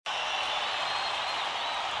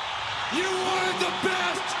You wanted the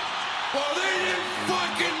best? Well, they didn't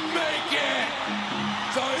fucking make it.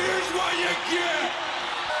 So here's what you get.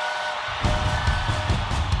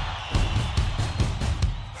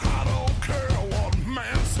 I don't care what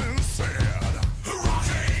Manson said. Rock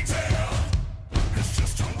ain't dead. It's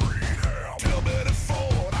just a rehab. Tell Betty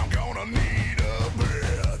Ford I'm gonna need a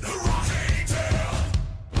bed. Rock ain't dead.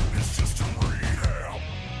 It's just a rehab.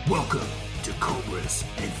 Welcome to Cobras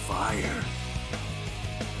and Fire.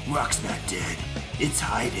 Rock's not dead. It's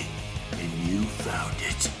hiding. And you found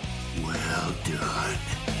it. Well done.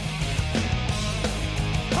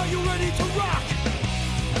 Are you ready to rock?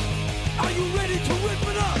 Are you ready to rip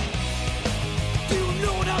it up? Do you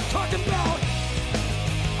know what I'm talking about?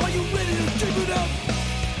 Are you ready to give it up?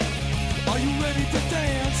 Are you ready to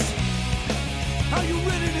dance? Are you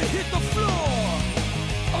ready to hit the floor?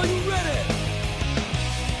 Are you ready?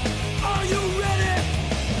 Are you ready?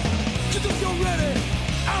 'Cause if you're ready,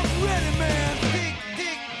 I'm ready, man. Dig,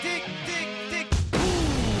 dig, dig, dig, dig.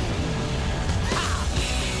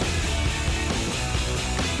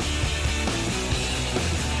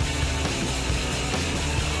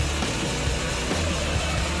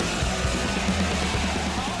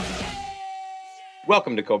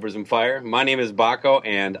 Welcome to Cobras and Fire. My name is Baco,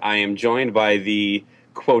 and I am joined by the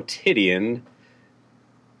quotidian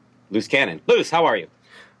Loose Cannon. Loose, how are you?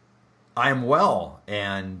 I am well,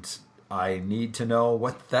 and I need to know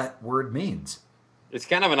what that word means. It's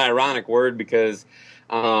kind of an ironic word because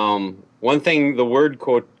one thing the word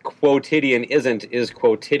quotidian isn't is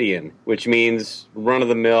quotidian, which means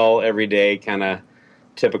run-of-the-mill, everyday, kind of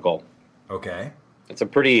typical. Okay. It's a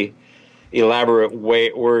pretty elaborate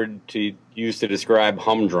word to use to describe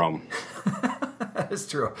humdrum. That's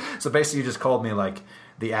true. So basically you just called me like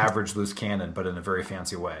the average loose cannon, but in a very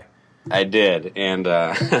fancy way. I did, and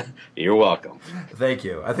you're welcome. Thank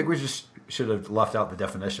you. I think we just should have left out the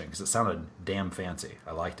definition because it sounded damn fancy.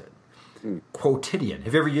 I liked it. Quotidian.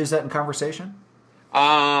 Have you ever used that in conversation?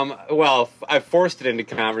 Well, I forced it into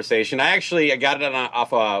conversation. I got it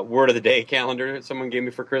off a Word of the Day calendar that someone gave me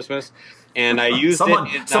for Christmas, and I used someone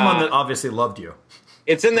it. That obviously loved you.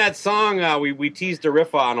 It's in that song we teased a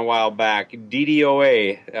riff on a while back,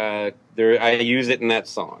 DDOA. I use it in that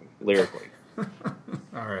song, lyrically.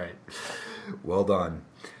 All right. Well done.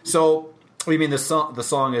 So, what do you mean the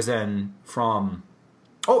song is in from...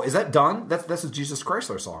 Oh, is that done? That's a Jesus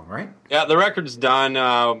Chrysler song, right? Yeah, the record's done,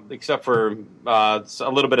 except for a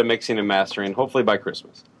little bit of mixing and mastering, hopefully by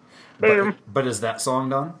Christmas. But is that song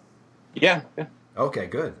done? Yeah. Okay,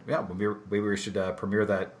 good. Yeah, maybe we should premiere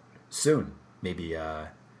that soon. Maybe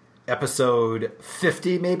episode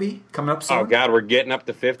 50, maybe, coming up soon. Oh, God, we're getting up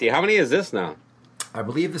to 50. How many is this now? I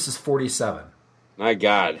believe this is 47. My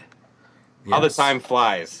God. Yes. How the time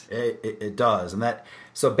flies. It does. And that...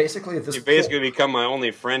 So basically, at this you basically become my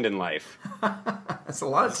only friend in life. That's a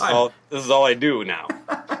lot of time. This is all I do now.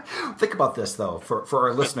 Think about this, though, for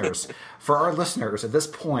our listeners. For our listeners, at this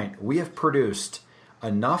point, we have produced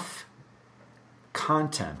enough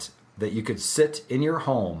content that you could sit in your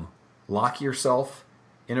home, lock yourself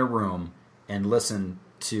in a room, and listen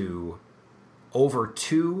to over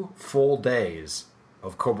 2 full days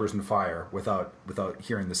of Cobras and Fire without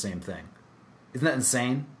hearing the same thing. Isn't that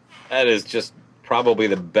insane? That is just probably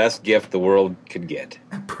the best gift the world could get.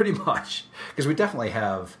 Pretty much. Because we definitely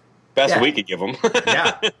have... Best we could give them.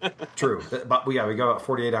 Yeah, true. But we got about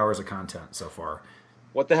 48 hours of content so far.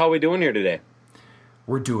 What the hell are we doing here today?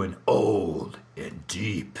 We're doing old and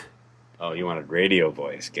deep. Oh, you want a radio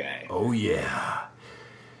voice guy. Oh, yeah.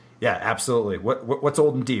 Yeah, absolutely. What's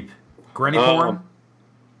old and deep? Granny porn?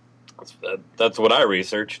 That's what I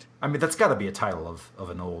researched. I mean, that's got to be a title of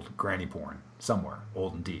an old granny porn somewhere,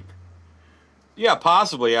 old and deep. Yeah,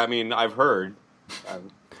 possibly. I mean, I've heard.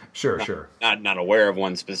 Sure. Not aware of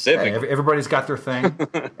one specific. Hey, everybody's got their thing.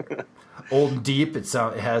 Old and deep. It's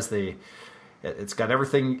got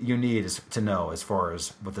everything you need to know as far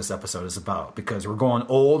as what this episode is about. Because we're going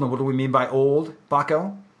old, and what do we mean by old,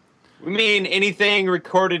 Baco? We mean anything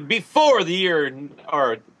recorded before the year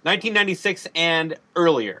or 1996 and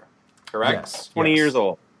earlier. Correct? Yes. 20 years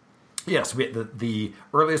old. Yes, the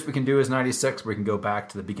earliest we can do is 96. We can go back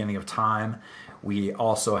to the beginning of time. We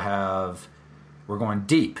also we're going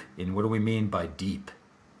deep. And what do we mean by deep?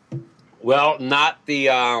 Well, not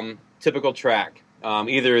the typical track.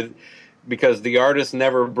 Either because the artist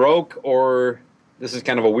never broke, or this is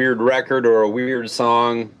kind of a weird record or a weird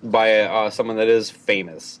song by someone that is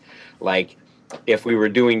famous. Like, if we were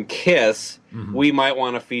doing Kiss, we might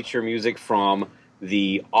want to feature music from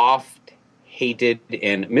the oft-hated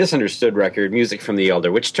and misunderstood record, Music from the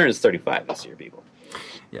Elder, which turns 35 this year, people.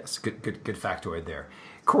 Yes, good factoid there.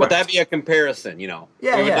 Would that be a comparison? You know,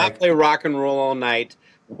 Yeah, we would yeah. not play Rock and Roll All Night.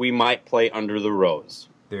 We might play Under the Rose.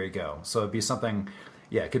 There you go. So it'd be something.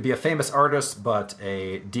 Yeah, it could be a famous artist, but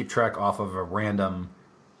a deep track off of a random,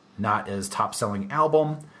 not as top selling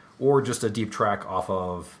album, or just a deep track off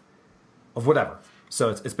of whatever. So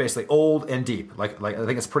it's basically old and deep. Like I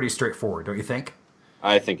think it's pretty straightforward, don't you think?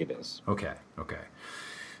 I think it is. Okay.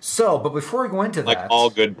 So, but before we go into Like that, all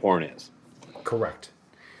good porn is. correct.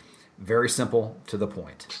 Very simple, to the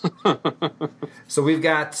point. So we've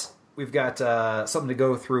got something to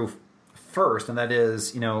go through first, and that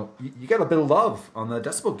is, you got a bit of love on the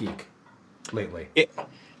Decibel Geek lately.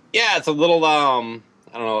 Yeah, it's a little, I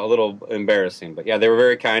don't know, a little embarrassing. But yeah, they were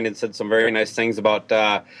very kind and said some very nice things about,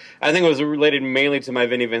 I think it was related mainly to my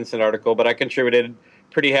Vinnie Vincent article, but I contributed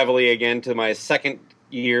pretty heavily again to my second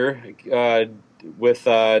year with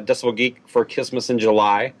Decibel Geek for Christmas in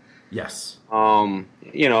July. Yes.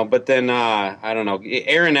 But then, I don't know,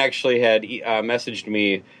 Aaron actually had messaged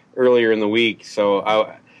me earlier in the week, so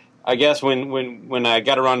I guess when I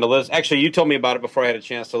got around to listen, actually you told me about it before I had a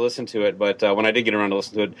chance to listen to it, but when I did get around to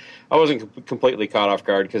listen to it, I wasn't completely caught off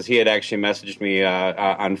guard because he had actually messaged me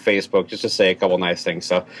on Facebook just to say a couple nice things.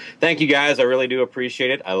 So thank you guys, I really do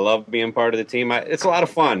appreciate it. I love being part of the team. It's a lot of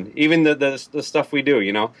fun, even the stuff we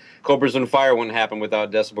do. Cobras and Fire wouldn't happen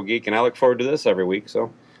without Decibel Geek, and I look forward to this every week.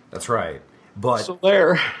 So That's right. But so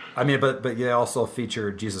there. I mean, but they also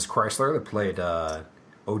featured Jesus Chrysler that played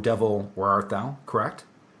 "O Devil, Where Art Thou?" Correct?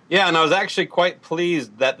 Yeah, and I was actually quite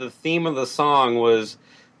pleased that the theme of the song was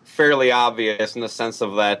fairly obvious in the sense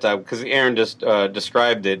of that, because Aaron just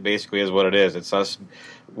described it basically as what it is. It's us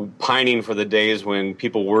pining for the days when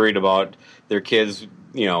people worried about their kids,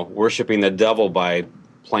 worshiping the devil by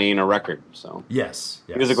playing a record. So Yes.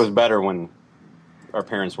 music was better when our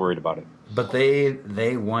parents worried about it. But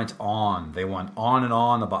they went on. They went on and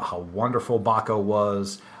on about how wonderful Baco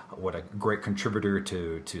was, what a great contributor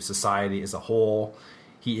to society as a whole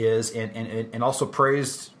he is, and also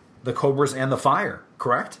praised the Cobras and the Fire,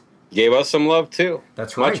 correct? Gave us some love, too.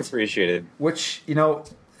 That's right. Much appreciated. Which,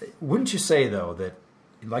 wouldn't you say, though, that,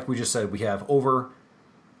 like we just said, we have over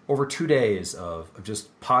 2 days of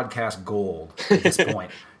just podcast gold at this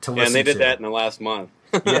point to listen to. And they did that in the last month.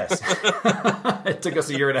 Yes. It took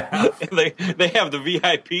us a year and a half. They have the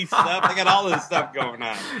VIP stuff. They got all this stuff going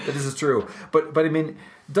on. This is true. But I mean,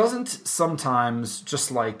 doesn't sometimes,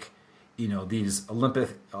 just like, these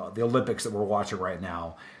the Olympics that we're watching right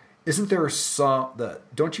now, isn't there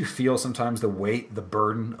don't you feel sometimes the weight, the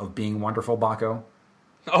burden of being wonderful, Baco?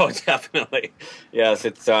 Oh, definitely. Yes,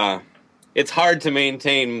 it's hard to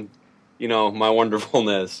maintain, my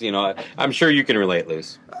wonderfulness. I'm sure you can relate,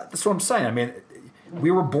 Luce. That's what I'm saying. I mean,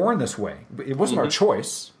 we were born this way. It wasn't our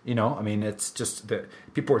choice, I mean, it's just that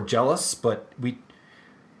people are jealous, but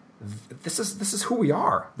this is who we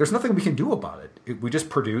are. There's nothing we can do about it. We just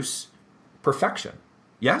produce perfection.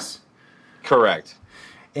 Yes? Correct.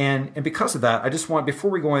 And because of that, I just want, before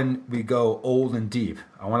we go old and deep,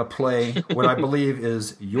 I want to play what I believe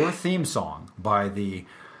is your theme song by the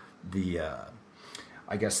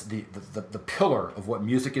pillar of what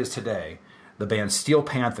music is today, the band Steel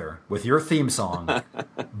Panther, with your theme song,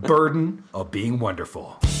 Burden of Being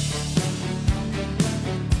Wonderful.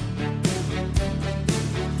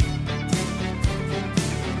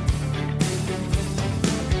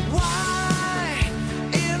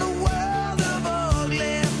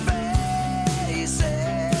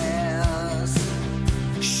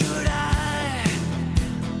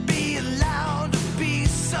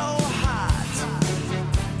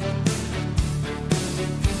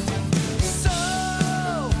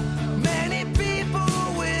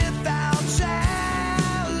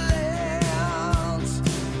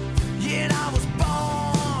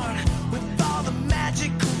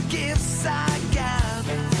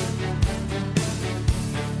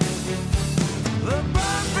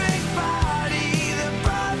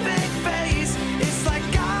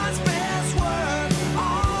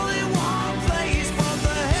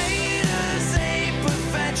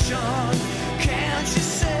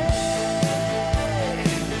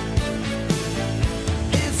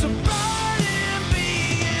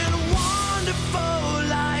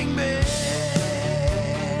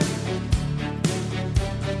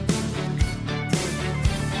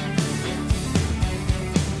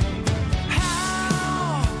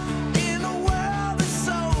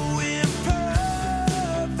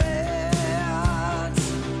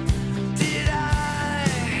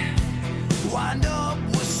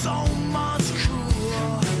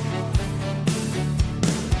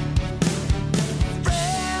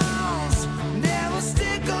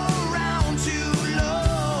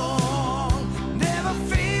 Never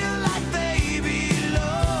feel like they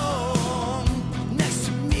belong.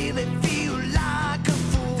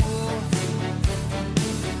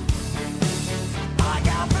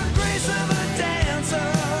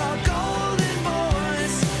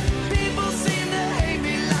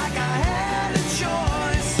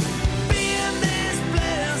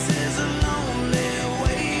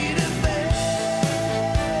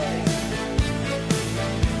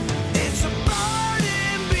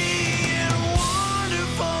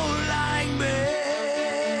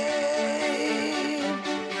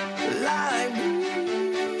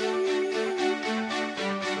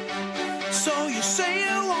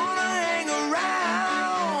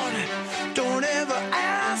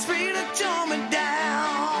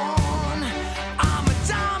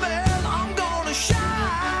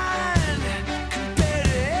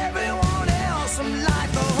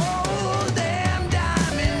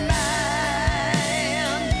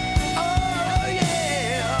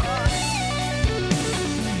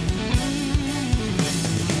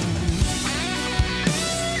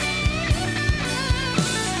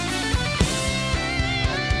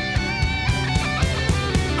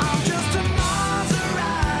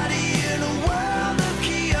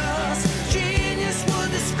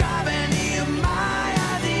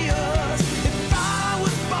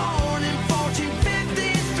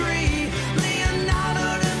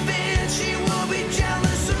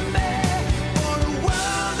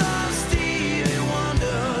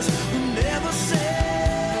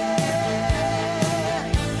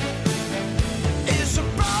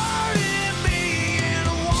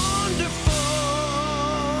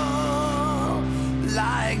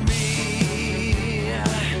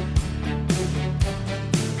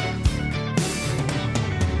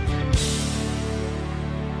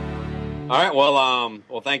 All right.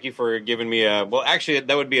 Well, thank you for giving me a. Well, actually,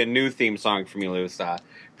 that would be a new theme song for me, Lewis.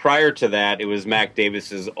 Prior to that, it was Mac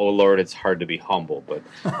Davis's "Oh Lord, It's Hard to Be Humble." But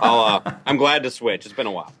I'm glad to switch. It's been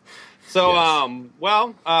a while. So,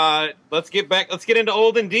 Yes. let's get back. Let's get into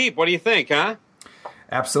old and deep. What do you think, huh?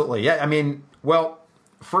 Absolutely. Yeah. I mean, well,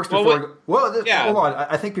 first Well, before yeah. hold on.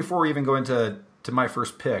 I think before we even go into my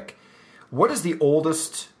first pick, what is the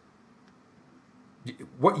oldest?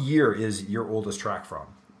 What year is your oldest track from?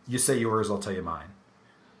 You say yours, I'll tell you mine.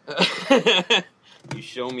 You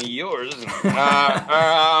show me yours.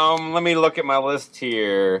 Let me look at my list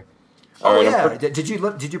here. All right, yeah. Did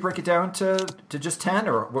you break it down to just 10,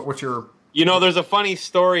 or what's your? You know, there's a funny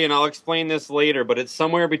story, and I'll explain this later. But it's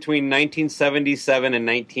somewhere between 1977 and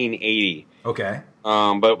 1980. Okay.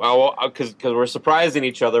 But because we're surprising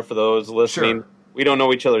each other for those listening, Sure. We don't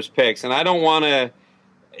know each other's picks, and I don't want to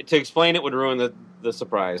explain it would ruin the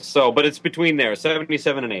surprise. So, but it's between there,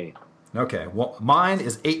 77 and 80. Okay. Well, mine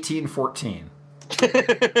is 1814.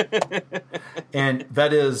 And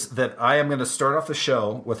that is that I am going to start off the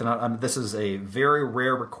show with this is a very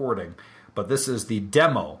rare recording, but this is the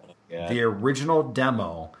demo, the original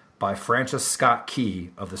demo by Francis Scott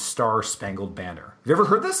Key of the Star Spangled Banner. Have you ever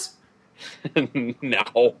heard this?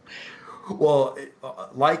 No. Well,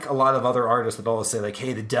 like a lot of other artists that always say, like,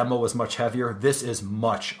 hey, the demo was much heavier, this is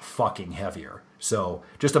much fucking heavier. So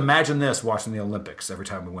just imagine this watching the Olympics every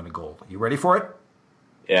time we win a gold. You ready for it?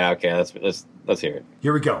 Yeah, okay, let's hear it.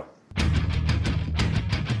 Here we go.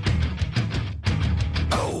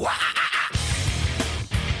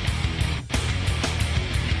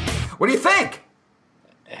 What do you think?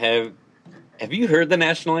 Have you heard the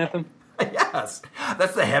national anthem? Yes,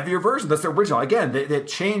 that's the heavier version. That's the original. Again, they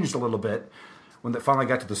changed a little bit when they finally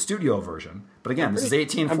got to the studio version. But again, this is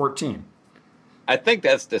 1814. I think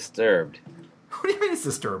that's Disturbed. What do you mean it's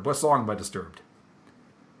Disturbed? What song by Disturbed?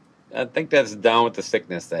 I think that's Down with the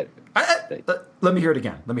Sickness. Let me hear it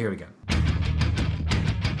again. Let me hear it again.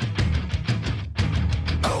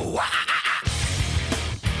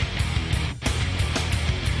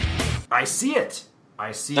 I see it.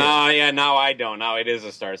 I see it. Yeah, now I don't. Now it is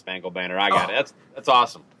a Star Spangled Banner. I got it. That's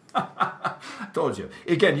awesome. Told you.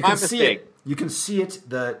 Again, you can see mistake. it. You can see it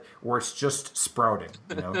where it's just sprouting,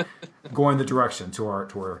 going the direction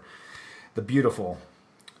to the beautiful,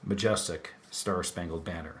 majestic Star Spangled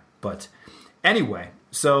Banner. But anyway,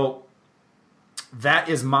 so that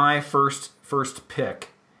is my first pick.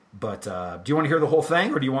 But do you want to hear the whole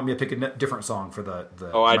thing, or do you want me to pick a different song for the?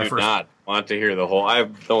 I do not want to hear the whole. I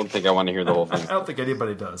don't think I want to hear the whole thing. I don't think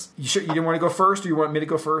anybody does. You didn't want to go first, or you want me to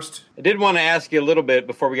go first? I did want to ask you a little bit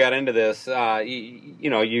before we got into this.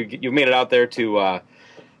 You made it out there to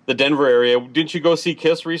the Denver area. Didn't you go see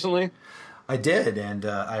Kiss recently? I did, and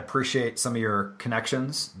I appreciate some of your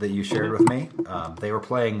connections that you shared with me. They were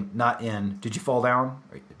playing not in. Did you fall down?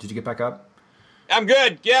 Did you get back up? I'm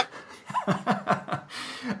good. Yep.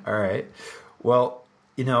 All right. Well,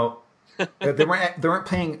 they weren't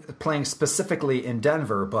playing specifically in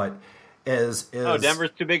Denver, but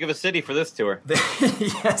Denver's too big of a city for this tour.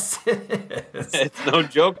 Yes, it is. It's no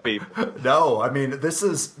joke, people. No, I mean this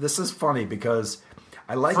is funny because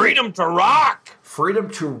I like Freedom to rock. Freedom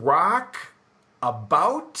to rock. I'll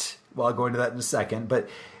go into that in a second, but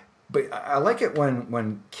I like it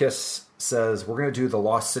when Kiss says we're going to do the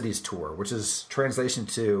Lost Cities tour, which is translation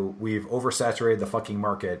to we've oversaturated the fucking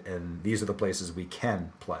market and these are the places we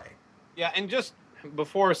can play. Yeah, and just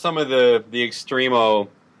before some of the extremo,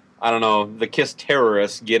 I don't know, the Kiss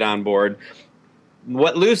terrorists get on board,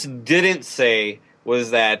 what Luce didn't say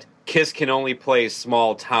was that Kiss can only play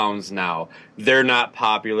small towns now. They're not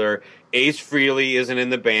popular. Ace Frehley isn't in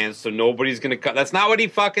the band, so nobody's going to come. That's not what he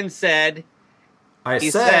fucking said.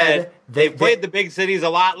 He said they've played the big cities a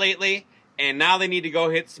lot lately, and now they need to go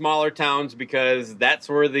hit smaller towns because that's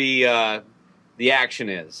where the action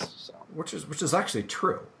is. So. Which is actually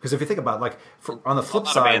true, because if you think about it, on the flip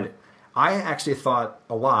Not a side, band. I actually thought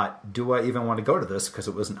a lot. Do I even want to go to this? Because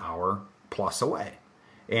it was an hour plus away,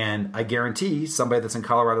 and I guarantee somebody that's in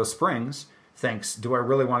Colorado Springs thinks, "Do I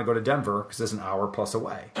really want to go to Denver? Because it's an hour plus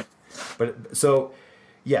away." But so,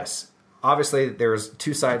 yes, obviously there's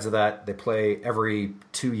two sides of that. They play every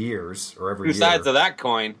 2 years or every year. Two sides of that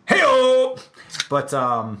coin. Hey-o! But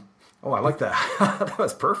I like that. That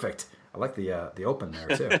was perfect. I like the open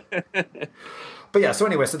there too. But yeah, so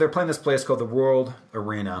anyway, so they're playing this place called the World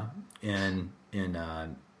Arena in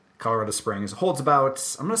Colorado Springs. It holds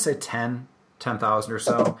about, I'm going to say 10,000 or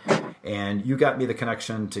so. And you got me the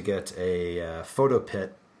connection to get a photo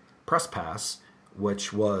pit press pass,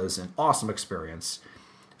 which was an awesome experience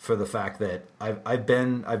for the fact that I've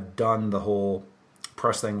done the whole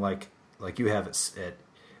press thing like you have at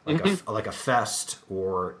like a fest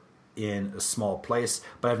or in a small place.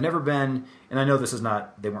 But I've never been, and I know this is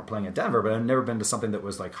not, they weren't playing in Denver, but I've never been to something that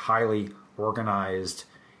was like highly organized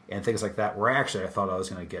and things like that, where actually I thought I was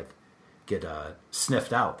going to get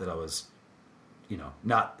sniffed out, that I was,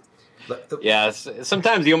 not. Yeah,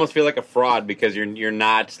 sometimes you almost feel like a fraud because you're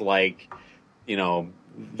not like,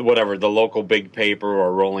 whatever, the local big paper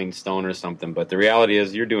or Rolling Stone or something. But the reality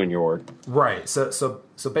is you're doing your work. Right. So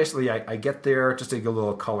basically I get there just to give a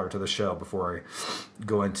little color to the show before I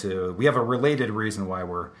go into, we have a related reason why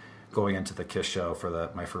we're going into the KISS show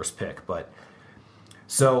for my first pick. But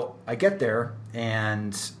so I get there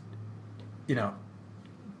and,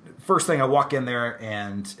 first thing I walk in there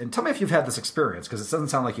and tell me if you've had this experience, because it doesn't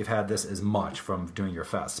sound like you've had this as much from doing your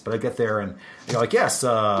fest. But I get there and they're like, yes,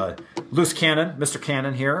 Loose Cannon, Mr.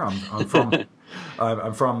 Cannon here. I'm from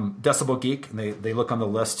I'm from Decibel Geek, and they look on the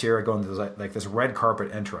list here. I go into this red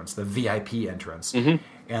carpet entrance, the VIP entrance, and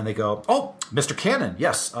they go, oh, Mr. Cannon,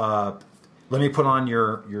 yes. Let me put on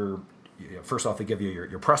your first off, they give you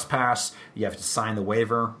your press pass. You have to sign the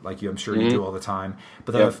waiver, like I'm sure you do all the time.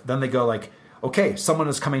 But then they go like, okay, someone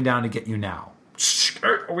is coming down to get you now.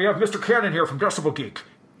 We have Mr. Cannon here from Decibel Geek.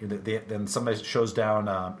 Then somebody shows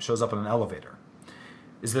up in an elevator.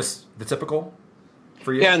 Is this the typical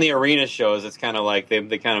for you? Yeah, in the arena shows, it's kind of like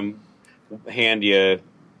they kind of hand you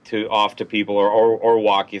off to people or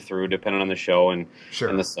walk you through, depending on the show and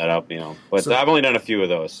the setup, But so, I've only done a few of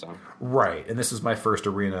those. So. Right, and this is my first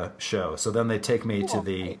arena show. So then they take me to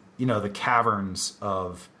the the caverns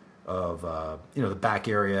of the back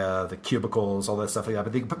area, the cubicles, all that stuff like that.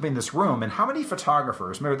 But they put me in this room, and how many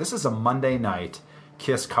photographers? Remember, this is a Monday night,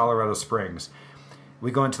 KISS, Colorado Springs. We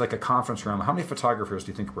go into like a conference room. How many photographers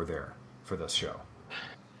do you think were there for this show?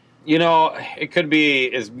 It could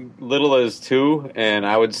be as little as 2, and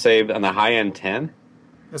I would say on the high end 10.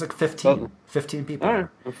 There's like 15 people. All right,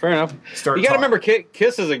 well, fair enough. You got to remember,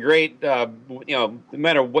 KISS is a great, no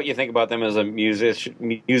matter what you think about them as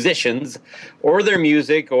musicians, or their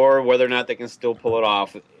music, or whether or not they can still pull it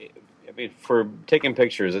off. I mean, for taking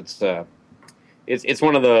pictures, it's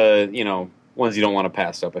one of the ones you don't want to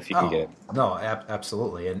pass up if you can get it. No,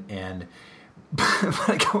 absolutely, and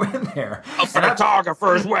I go in there. A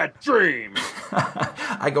photographer's wet dream.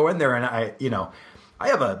 I go in there and I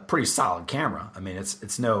have a pretty solid camera. I mean,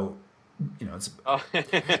 it's no, it's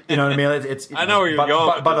you know what I mean. It's I know where you're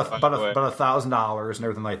going. About $1,000 and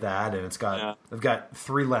everything like that, and I've got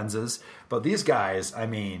 3 lenses. But these guys, I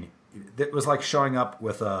mean, it was like showing up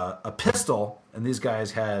with a pistol, and these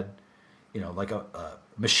guys had, like a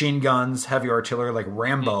machine guns, heavy artillery, like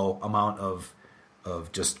Rambo amount of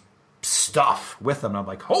just stuff with them. And I'm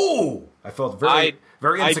like, oh, I felt very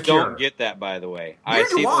insecure. I don't get that, by the way. I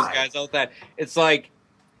see those guys out there. It's like,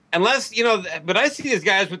 unless, but I see these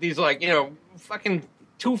guys with these like, fucking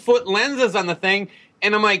 2-foot lenses on the thing.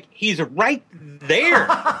 And I'm like, he's right there.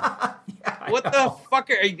 What the fuck?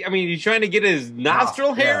 Are you trying to get his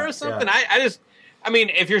nostril hair or something? Yeah. I mean,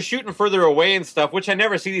 if you're shooting further away and stuff, which I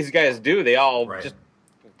never see these guys do, they all just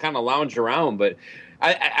kind of lounge around. But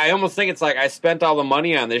I almost think it's like, I spent all the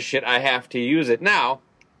money on this shit, I have to use it. Now,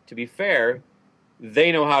 to be fair,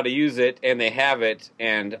 they know how to use it and they have it,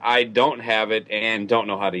 and I don't have it and don't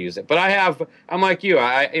know how to use it. But I'm like you.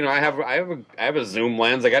 I have a zoom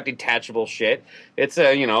lens. I got detachable shit. It's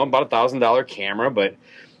about $1,000 camera, but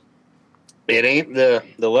it ain't the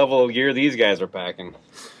level of gear these guys are packing.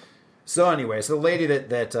 So anyway, the lady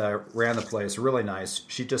that ran the place, really nice.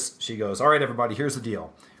 She goes, all right, everybody, here's the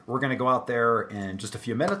deal. We're going to go out there in just a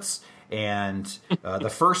few minutes, and the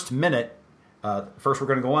first minute, first we're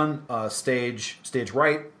going to go on stage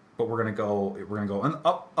right, but we're going to go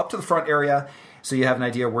up to the front area, so you have an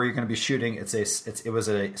idea where you're going to be shooting. It was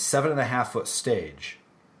a 7.5 foot stage,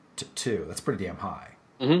 too. That's pretty damn high.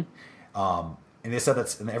 Mm-hmm. And they said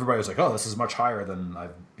and everybody was like, oh, this is much higher than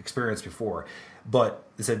I've experienced before. But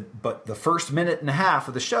they said, but the first minute and a half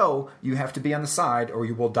of the show, you have to be on the side or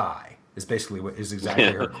you will die. Is basically what is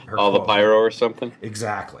exactly her all quote. The pyro or something.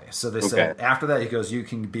 Exactly. So they said after that, he goes, you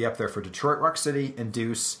can be up there for Detroit Rock City and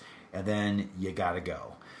Deuce, and then you got to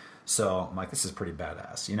go. So I'm like, this is pretty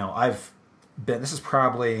badass. This is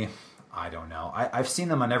probably, I don't know. I've seen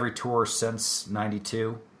them on every tour since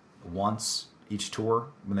 '92, once each tour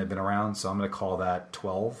when they've been around. So I'm going to call that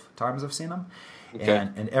 12 times I've seen them. Okay.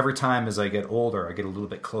 And every time as I get older, I get a little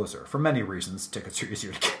bit closer for many reasons. Tickets are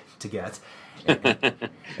easier to get.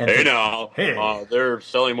 They're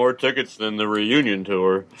selling more tickets than the reunion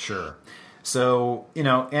tour. Sure. So,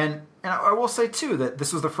 and I will say, too, that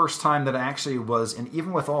this was the first time that I actually was, and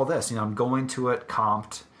even with all this, I'm going to it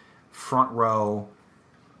comped, front row,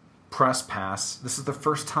 press pass. This is the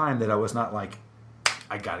first time that I was not like,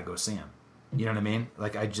 I got to go see him. You know what I mean?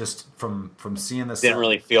 Like I just from seeing this Didn't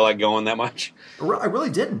really feel like going that much. I really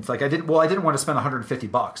didn't. Like I didn't want to spend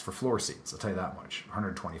 $150 for floor seats. I'll tell you that much.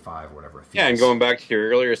 125 or whatever. Yeah, and going back to your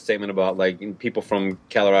earlier statement about like people from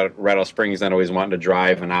Colorado Springs not always wanting to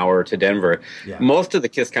drive an hour to Denver. Yeah. Most of the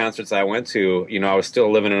Kiss concerts I went to, I was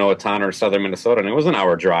still living in Owatonna or southern Minnesota, and it was an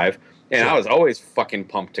hour drive, and I was always fucking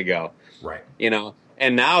pumped to go. Right.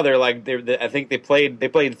 And now I think they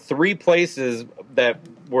played 3 places that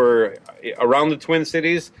were around the Twin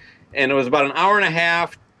Cities, and it was about an hour and a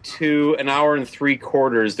half to an hour and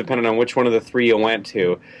 3/4, depending on which one of the 3 you went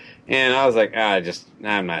to. And I was like,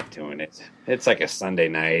 I'm not doing it. It's like a Sunday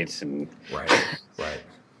night, and right.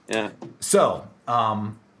 Yeah. So,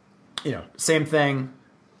 same thing.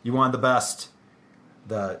 You wanted the best.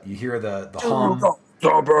 You hear the hum.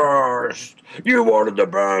 The best. You wanted the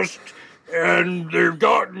best. And they've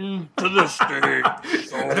gotten to this stage.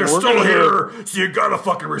 So And they're still here, so you gotta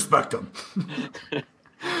fucking respect them.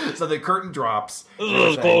 So the curtain drops. This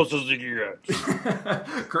is as close as it gets.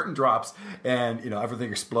 Curtain drops, and everything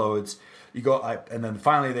explodes. You go, and then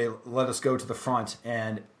finally they let us go to the front,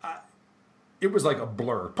 and it was like a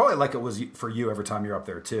blur, probably like it was for you every time you're up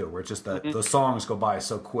there too, where it's just that the songs go by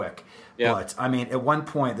so quick. Yeah. But I mean, at one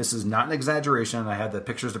point, this is not an exaggeration. I had the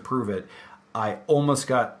pictures to prove it. I almost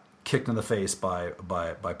got kicked in the face by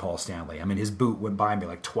Paul Stanley. I mean, his boot went by me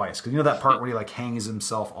like twice, because that part where he like hangs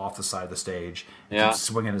himself off the side of the stage, and yeah, keeps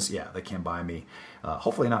swinging that came by me.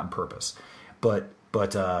 Hopefully not on purpose, but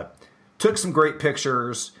took some great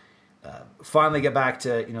pictures. Finally get back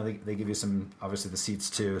to they give you some, obviously the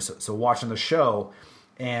seats too. So watching the show,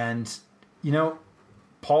 and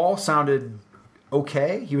Paul sounded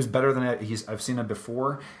okay. He was better than I've seen him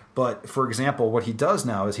before. But for example, what he does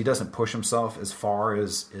now is he doesn't push himself as far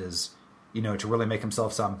as to really make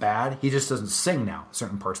himself sound bad. He just doesn't sing now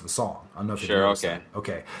certain parts of the song. I don't know if you noticed that.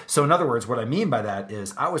 Okay. So in other words, what I mean by that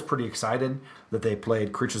is I was pretty excited that they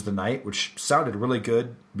played Creatures of the Night, which sounded really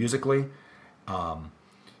good musically.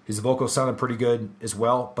 His vocals sounded pretty good as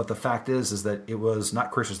well. But the fact is that it was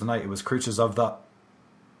not Creatures of the Night. It was Creatures of the...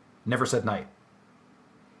 Never said night.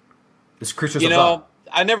 It's Creatures of the...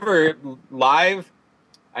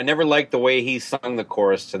 I never liked the way he sung the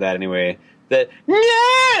chorus to that anyway. No,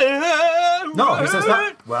 he says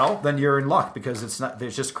that. Well, then you're in luck, because it's not.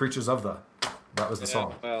 There's just Creatures of the. That was the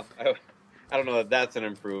song. Well, I don't know if that's an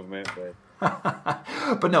improvement, but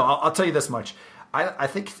but no, I'll tell you this much. I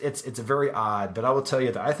think it's very odd, but I will tell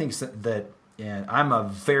you that I think that, and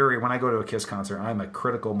when I go to a Kiss concert, I'm a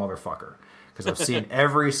critical motherfucker. Because I've seen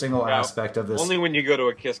every single aspect of this. Only when you go to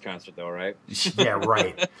a Kiss concert, though, right? Yeah,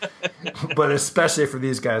 right. But especially for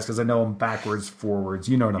these guys, because I know them backwards, forwards.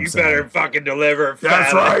 You know what I'm saying. You better fucking deliver.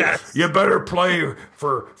 That's right. You better play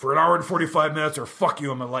for an hour and 45 minutes, or fuck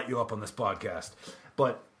you, I'm going to light you up on this podcast.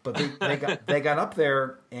 But they got up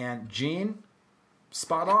there, and Gene,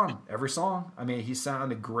 spot on every song. I mean, he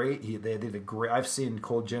sounded great. They did a great. I've seen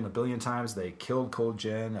Cold Gin a billion times. They killed Cold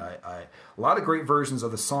Gin. A lot of great versions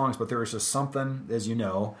of the songs, but there was just something, as you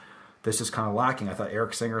know, that's just kind of lacking. I thought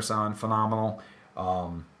Eric Singer sounded phenomenal.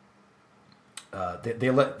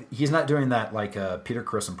 He's not doing that like Peter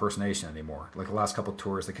Criss impersonation anymore. Like the last couple of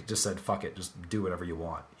tours, they just said, "Fuck it, just do whatever you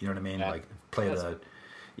want." You know what I mean? Yeah. Like play So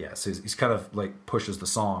he's kind of like pushes the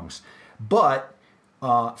songs, but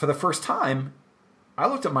for the first time, I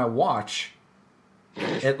looked at my watch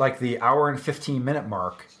at like the hour and 15-minute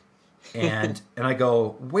mark, and I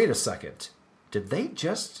go, wait a second, did they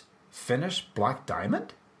just finish Black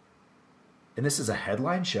Diamond? And this is a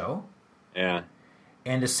headline show? Yeah.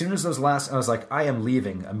 And as soon as those I was like, I am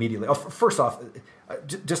leaving immediately. Oh, first off,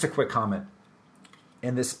 just a quick comment.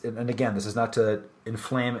 And again, this is not to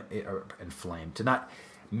inflame, to not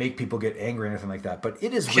make people get angry or anything like that, but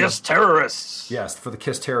it is Kiss terrorists. Yes, for the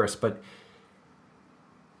Kiss terrorists, but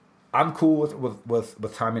I'm cool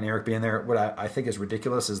with Tom and Eric being there. What I think is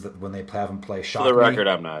ridiculous is that when they have them play Shock Me. For the record,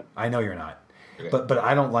 I'm not. I know you're not. Okay. But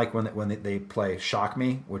I don't like when they play Shock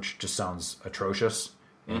Me, which just sounds atrocious.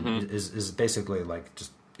 And is basically like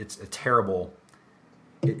just it's a terrible.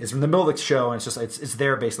 It's in the middle of the show, and it's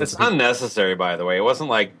there basically. It's unnecessary, by the way. It wasn't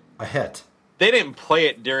like a hit. They didn't play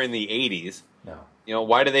it during the 80s. No.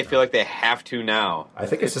 Why do they feel like they have to now? I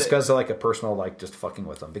think it's just because of like a personal just fucking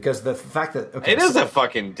with them. Because the fact that it is a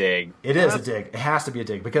fucking dig. It is a dig. It has to be a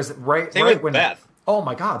dig because Same right with when Beth. Oh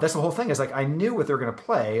my God, that's the whole thing. Is like I knew what they were going to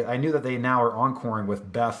play. I knew that they now are encoring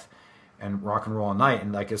with Beth and Rock and Roll All Night,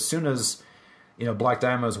 and like as soon as Black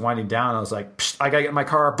Diamond was winding down, I was like, psst, I gotta get in my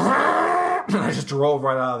car. And I just drove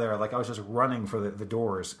right out of there. Like I was just running for the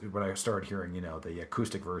doors when I started hearing the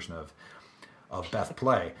acoustic version of Beth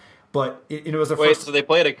play. But it was the Wait, first. so they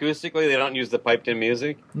play it acoustically? They don't use the piped-in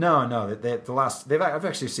music? No. I've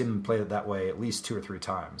actually seen them play it that way at least 2 or 3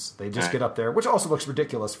 times. They just get up there, which also looks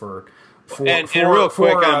ridiculous for real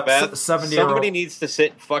quick on Beth, 70-year-old. somebody needs to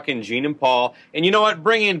sit fucking Gene and Paul, and you know what?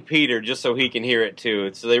 Bring in Peter just so he can hear it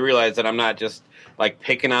too, so they realize that I'm not just like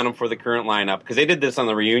picking on them for the current lineup, because they did this on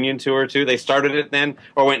the reunion tour too. They started it then,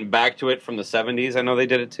 or went back to it from the 70s. I know they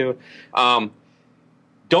did it too.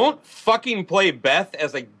 Don't fucking play Beth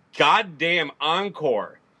as a goddamn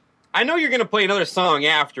encore. I know you're going to play another song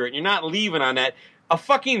after it. You're not leaving on that. A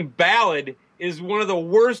fucking ballad is one of the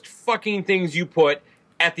worst fucking things you put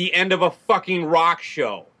at the end of a fucking rock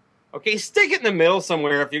show. Okay, stick it in the middle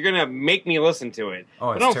somewhere if you're going to make me listen to it.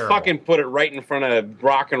 Oh, it's but don't terrible. fucking put it right in front of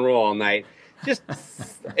rock and roll all night. Just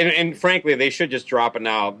and frankly, they should just drop it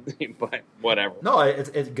now. But whatever. No,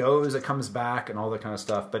 it goes, it comes back, and all that kind of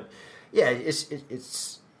stuff. But yeah,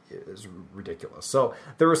 it's ridiculous. So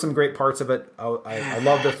there were some great parts of it. I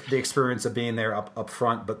love the experience of being there up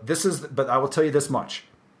front. But I will tell you this much: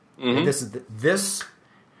 this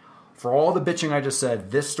for all the bitching I just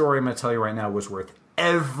said, this story I'm going to tell you right now was worth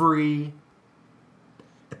every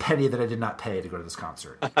penny that I did not pay to go to this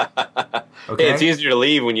concert. Okay, hey, it's easier to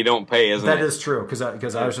leave when you don't pay, isn't it? That is true, because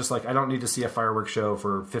I was just like, I don't need to see a fireworks show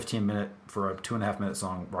for a 2.5 minute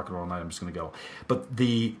song, Rock and Roll Night. I'm just going to go.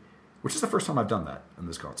 Which is the first time I've done that in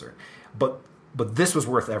this concert. But this was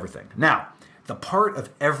worth everything. Now, the part of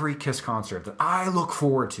every Kiss concert that I look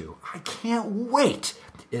forward to, I can't wait,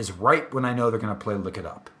 is right when I know they're going to play Lick It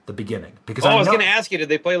Up, the beginning. Because I was going to ask you, did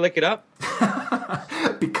they play Lick It Up?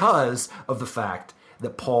 Because of the fact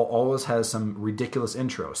that Paul always has some ridiculous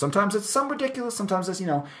intro. Sometimes it's some ridiculous, sometimes it's,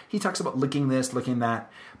 he talks about licking this, licking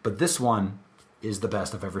that. But this one is the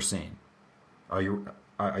best I've ever seen. Are you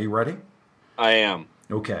ready? I am.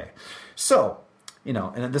 Okay. So,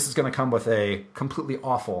 and this is going to come with a completely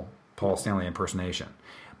awful Paul Stanley impersonation.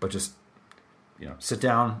 But just, sit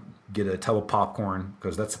down, get a tub of popcorn,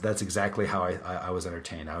 because that's exactly how I was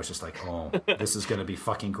entertained. I was just like, oh, this is going to be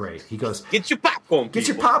fucking great. He goes, get your popcorn, people. Get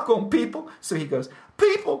your popcorn, people. So he goes,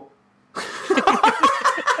 people.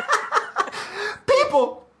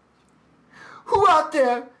 People. Who out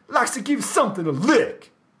there likes to give something a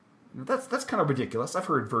lick? That's kind of ridiculous. I've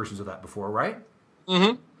heard versions of that before, right?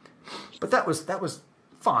 Mm-hmm. But that was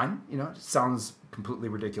fine. It sounds completely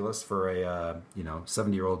ridiculous for a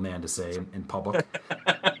 70-year-old man to say in public.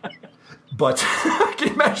 But can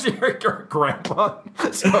you imagine your grandpa?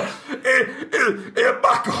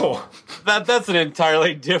 Baco. That's an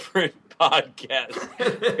entirely different podcast,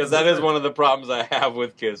 because that is one of the problems I have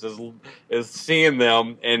with Kiss is seeing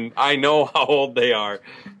them, and I know how old they are.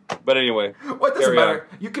 But anyway, what doesn't matter?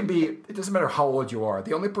 It doesn't matter how old you are.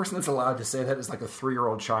 The only person that's allowed to say that is like a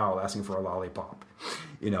 3-year-old child asking for a lollipop.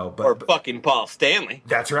 Or fucking Paul Stanley.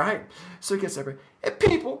 That's right. So he gets every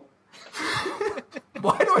people.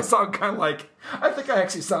 Why do I sound kind of like? I think I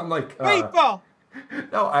actually sound like people.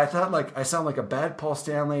 No, I sound like a bad Paul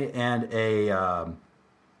Stanley and a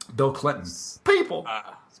Bill Clinton. People.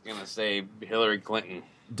 I was gonna say Hillary Clinton.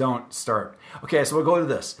 Don't start. Okay, so we'll go to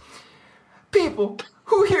this. People,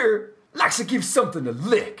 who here likes to give something a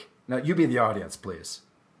lick? Now, you be the audience, please.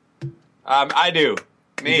 I do.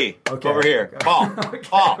 Me. Okay. Over here. Paul. Okay,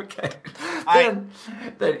 Paul. Okay. Then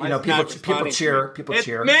people cheer. People it's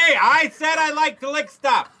cheer. Me. I said I like to lick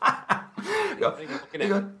stuff.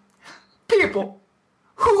 People,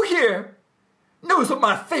 who here knows what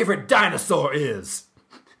my favorite dinosaur is?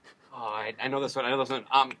 Oh, I know this one.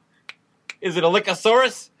 Is it a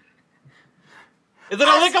Lickosaurus? Is it a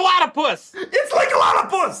Lickalotopus? It's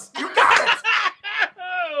Lickalotopus! You got it!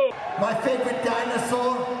 My favorite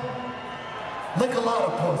dinosaur,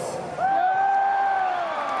 Lickalotopus.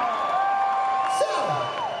 So,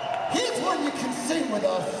 here's one you can sing with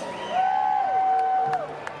us.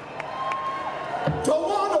 Don't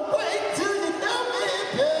wanna wait till you know me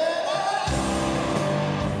better.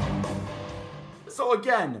 So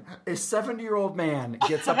again, a 70-year-old man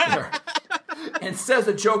gets up there and says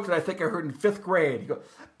a joke that I think I heard in 5th grade. He goes,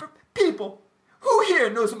 people, who here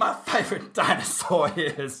knows what my favorite dinosaur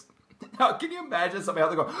is? Now, can you imagine somebody out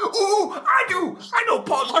there going, ooh, I do! I know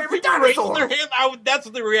Paul's favorite dinosaur! Their hand, that's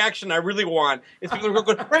the reaction I really want. Is people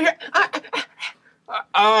going, right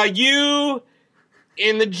here. You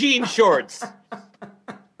in the jean shorts.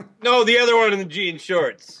 No, the other one in the jean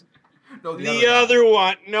shorts. No, the other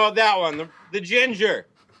one. No, that one. The ginger.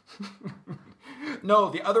 No,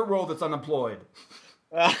 the other role that's unemployed.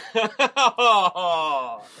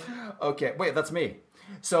 Okay, wait, that's me.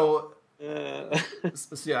 So,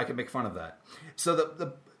 see, I can make fun of that. So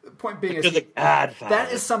Point being is You're the Godfather.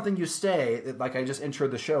 that is something you say, like I just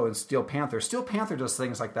introed the show in Steel Panther. Steel Panther does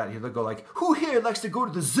things like that. He'll go like, who here likes to go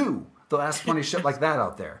to the zoo? They'll ask funny shit like that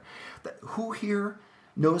out there. Who here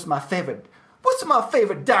knows my favorite... What's my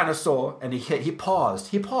favorite dinosaur? And he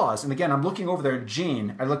paused. And again, I'm looking over there at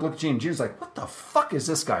Gene. I look at Gene. Gene's like, what the fuck is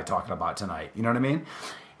this guy talking about tonight? You know what I mean?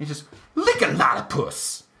 He just,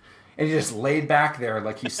 Lick-a-lot-a-puss. And he just laid back there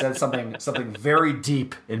like he said something very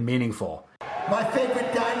deep and meaningful. My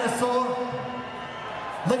favorite dinosaur,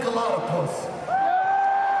 Lick-a-lot-a-puss.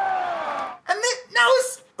 And now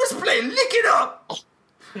let's play Lick It Up.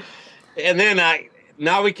 And then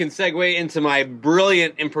now we can segue into my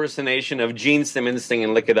brilliant impersonation of Gene Simmons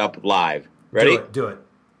singing Lick It Up live. Ready? Do it.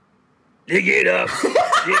 Dig it up.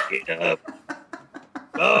 Dig it up.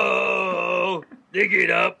 Oh, dig it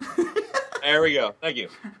up. There we go. Thank you.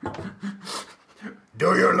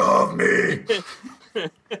 Do you love me?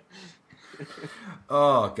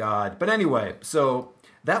 Oh, God. But anyway, so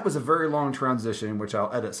that was a very long transition, which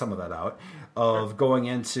I'll edit some of that out, of going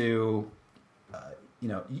into...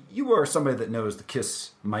 you are somebody that knows the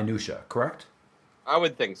Kiss minutia, correct? I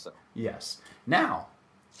would think so. Yes. Now,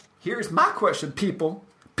 here's my question, people.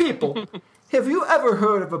 People, have you ever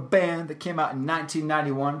heard of a band that came out in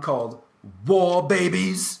 1991 called War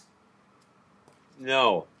Babies?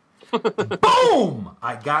 No. Boom!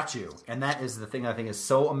 I got you. And that is the thing I think is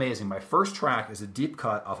so amazing. My first track is a deep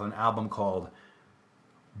cut off an album called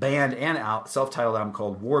self-titled album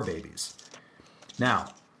called War Babies.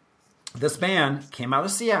 Now, this band came out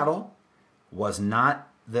of Seattle, was not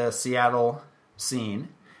the Seattle scene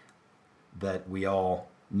that we all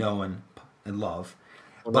know and love.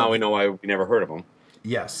 Well, now we know why we never heard of them.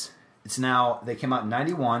 Yes. They came out in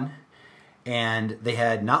 91, and they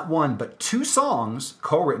had not one, but 2 songs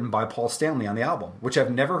co-written by Paul Stanley on the album, which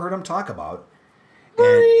I've never heard him talk about.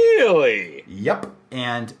 Really? Yep.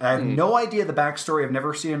 And I have no idea the backstory. I've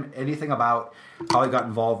never seen anything about how he got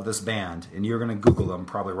involved with this band. And you're going to Google them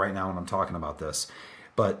probably right now when I'm talking about this.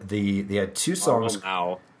 But they had 2 songs.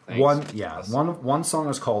 One song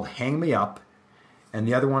is called Hang Me Up, and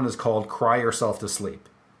the other one is called Cry Yourself to Sleep.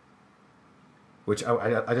 Which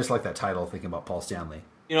I just like that title, thinking about Paul Stanley.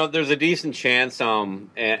 There's a decent chance, and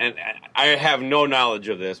I have no knowledge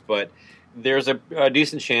of this, but there's a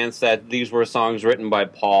decent chance that these were songs written by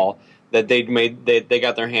Paul that they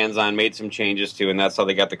got their hands on, made some changes to, and that's how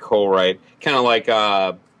they got the co-write. Kind of like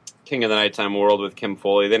King of the Nighttime World with Kim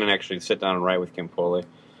Foley. They didn't actually sit down and write with Kim Foley.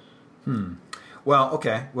 Well,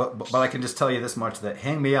 okay. Well, but I can just tell you this much, that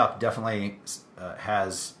Hang Me Up definitely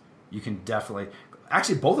has... You can definitely...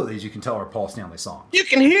 Actually, both of these you can tell are Paul Stanley songs. You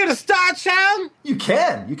can hear the Star Child? You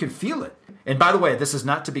can. You can feel it. And by the way, this is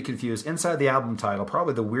not to be confused. Inside the album title,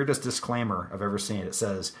 probably the weirdest disclaimer I've ever seen. It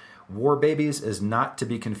says, War Babies is not to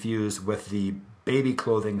be confused with the baby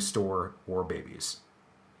clothing store War Babies.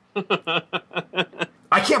 I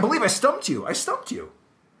can't believe I stumped you.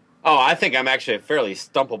 Oh, I think I'm actually fairly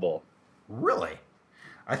stumpable. Really?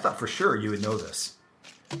 I thought for sure you would know this.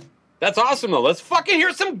 That's awesome, though. Let's fucking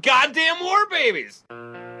hear some goddamn War Babies.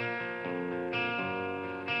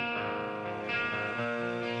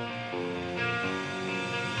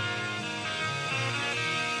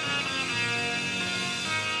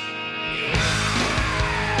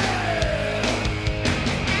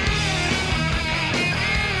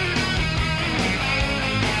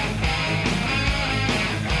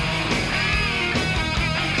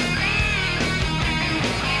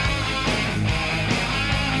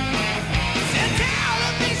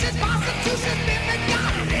 Television prostitution been begun.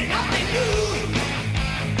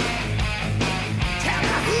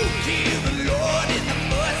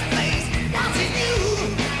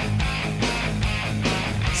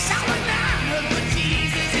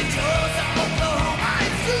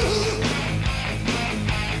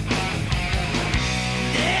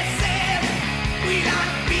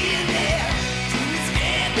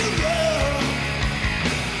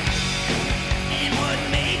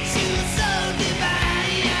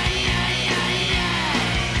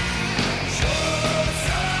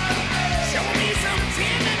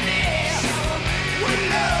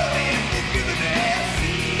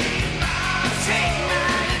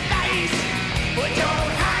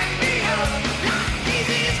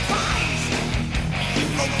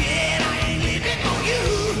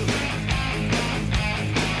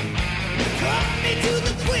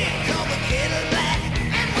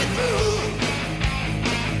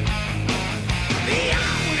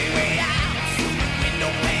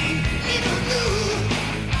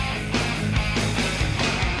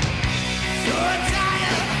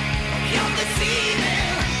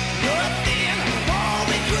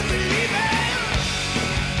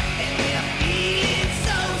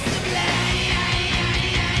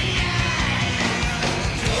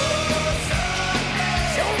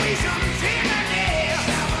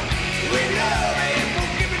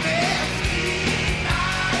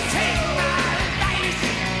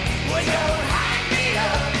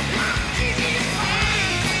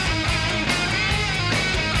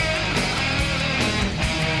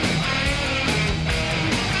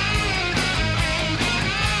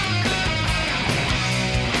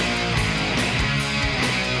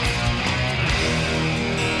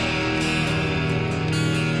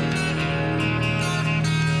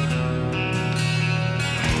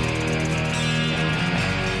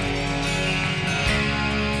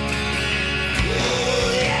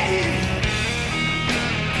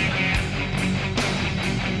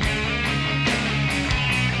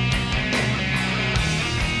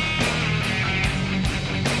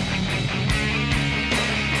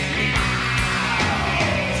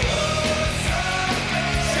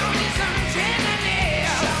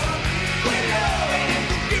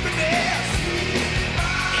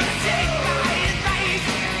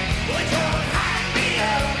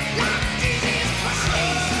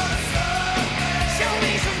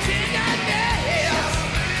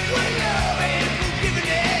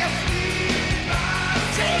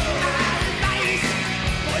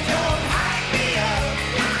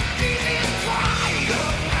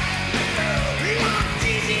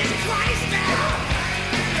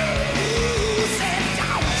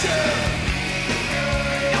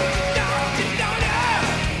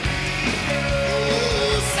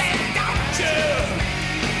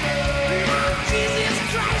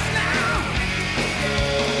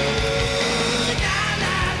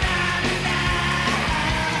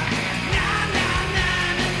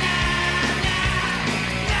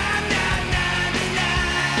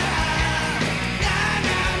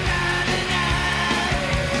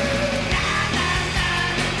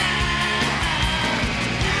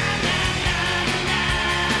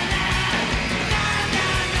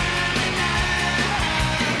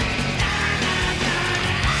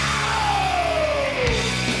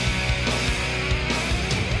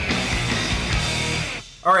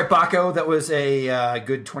 All right, Baco, that was a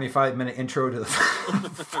good 25-minute intro to the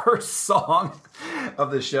first song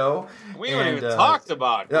of the show. We haven't even talked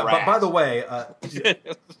about but by the way,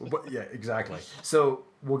 yeah, exactly. So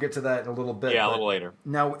we'll get to that in a little bit. Yeah, a little later.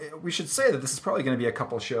 Now, we should say that this is probably going to be a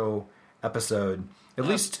couple show episode, at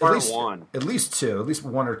least one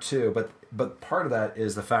or two. But part of that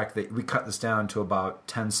is the fact that we cut this down to about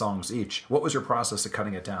 10 songs each. What was your process of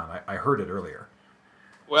cutting it down? I heard it earlier.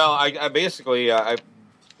 Well, I basically I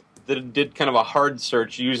did kind of a hard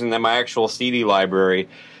search using my actual CD library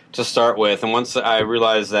to start with, and once I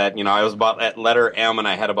realized that I was about at letter M and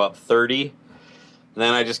I had about 30,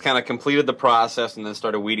 then I just kind of completed the process and then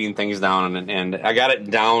started weeding things down, and I got it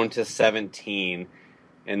down to 17,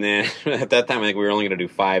 and then at that time I think we were only going to do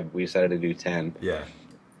 5. We decided to do 10. Yeah.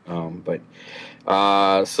 So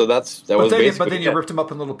that was basically. But then you ripped them up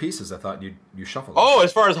in little pieces. I thought you shuffled them. Oh,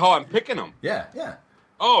 as far as how I'm picking them. Yeah.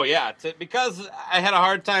 Oh, yeah. Because I had a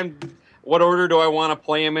hard time, what order do I want to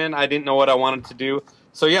play them in? I didn't know what I wanted to do.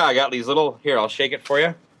 So, yeah, I got these little... Here, I'll shake it for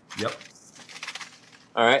you. Yep.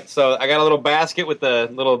 All right, so I got a little basket with the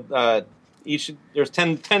little... There's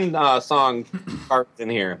 10 song cards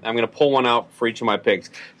in here. I'm going to pull one out for each of my picks.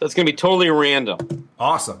 So it's going to be totally random.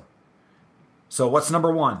 Awesome. So what's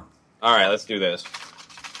number 1? All right, let's do this.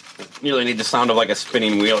 You really need the sound of like a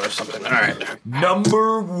spinning wheel or something. All right.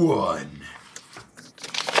 Number 1.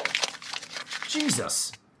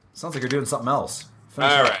 Jesus. Sounds like you're doing something else.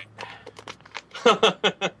 All right. All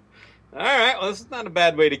right. Well, this is not a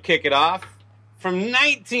bad way to kick it off. From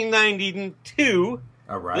 1992,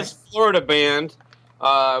 all right. This Florida band,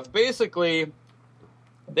 basically,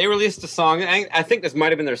 they released a song. I think this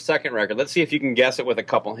might have been their second record. Let's see if you can guess it with a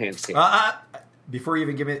couple hints here. Before you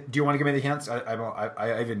even give me, do you want to give me the hints? I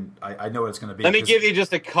know what it's going to be. Let me give you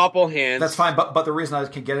just a couple hints. That's fine, but the reason I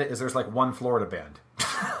can get it is there's like one Florida band,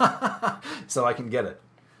 so I can get it.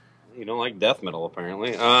 You don't like death metal,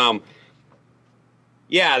 apparently.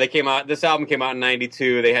 Yeah, they came out. This album came out in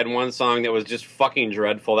 '92. They had one song that was just fucking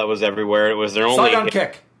dreadful. That was everywhere. It was their only Saigon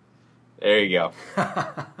Kick. There you go.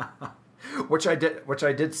 Which I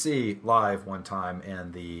did see live one time,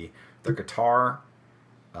 and the guitar.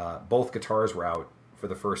 Both guitars were out for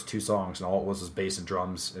the first 2 songs, and all it was bass and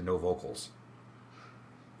drums and no vocals.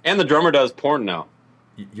 And the drummer does porn now.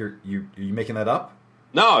 You making that up?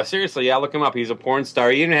 No, seriously, yeah, look him up. He's a porn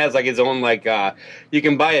star. He even has like his own you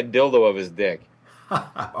can buy a dildo of his dick.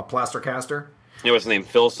 A plaster caster? It was named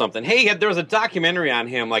Phil something. Hey, there was a documentary on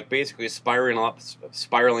him, like basically spiraling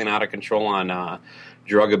out of control on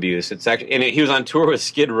drug abuse. It's actually, and he was on tour with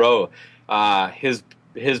Skid Row. He was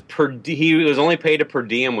only paid a per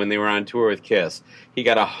diem when they were on tour with Kiss. He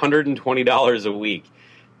got $120 a week,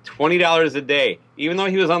 $20 a day. Even though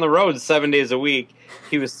he was on the road 7 days a week,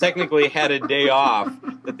 he was technically had a day off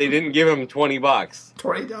that they didn't give him $20.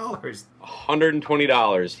 $20.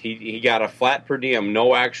 $120. He got a flat per diem,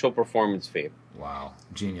 no actual performance fee. Wow,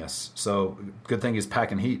 genius. So good thing he's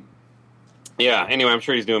packing heat. Yeah. Anyway, I'm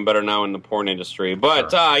sure he's doing better now in the porn industry.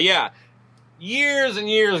 But sure. Yeah. Years and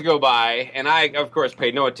years go by, and I, of course,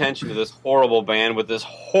 paid no attention to this horrible band with this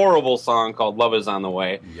horrible song called Love Is On The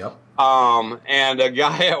Way. Yep. And a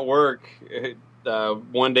guy at work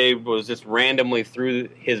one day was just randomly threw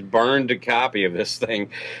his burned copy of this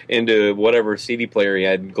thing into whatever CD player he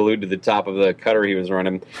had glued to the top of the cutter he was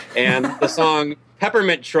running. And the song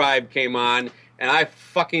Peppermint Tribe came on, and I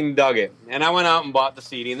fucking dug it. And I went out and bought the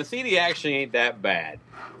CD, and the CD actually ain't that bad.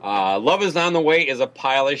 Love Is On The Way is a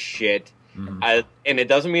pile of shit. Mm-hmm. And it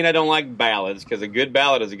doesn't mean I don't like ballads, because a good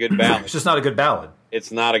ballad is a good ballad. It's just not a good ballad. It's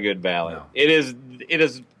not a good ballad. No. It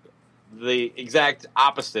is the exact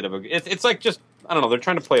opposite of it's like just, I don't know, they're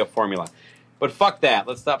trying to play a formula. But fuck that.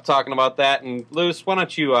 Let's stop talking about that. And Luce, why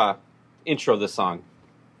don't you intro this song?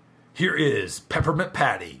 Here is Peppermint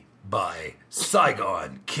Patty by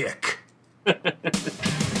Saigon Kick. With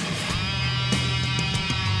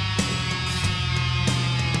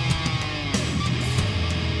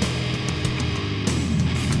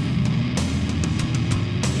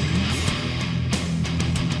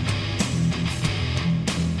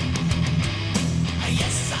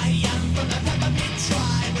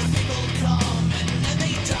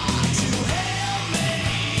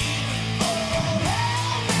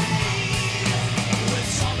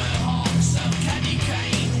tomahawks of candy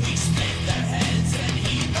cane, we split their heads and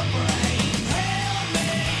eat them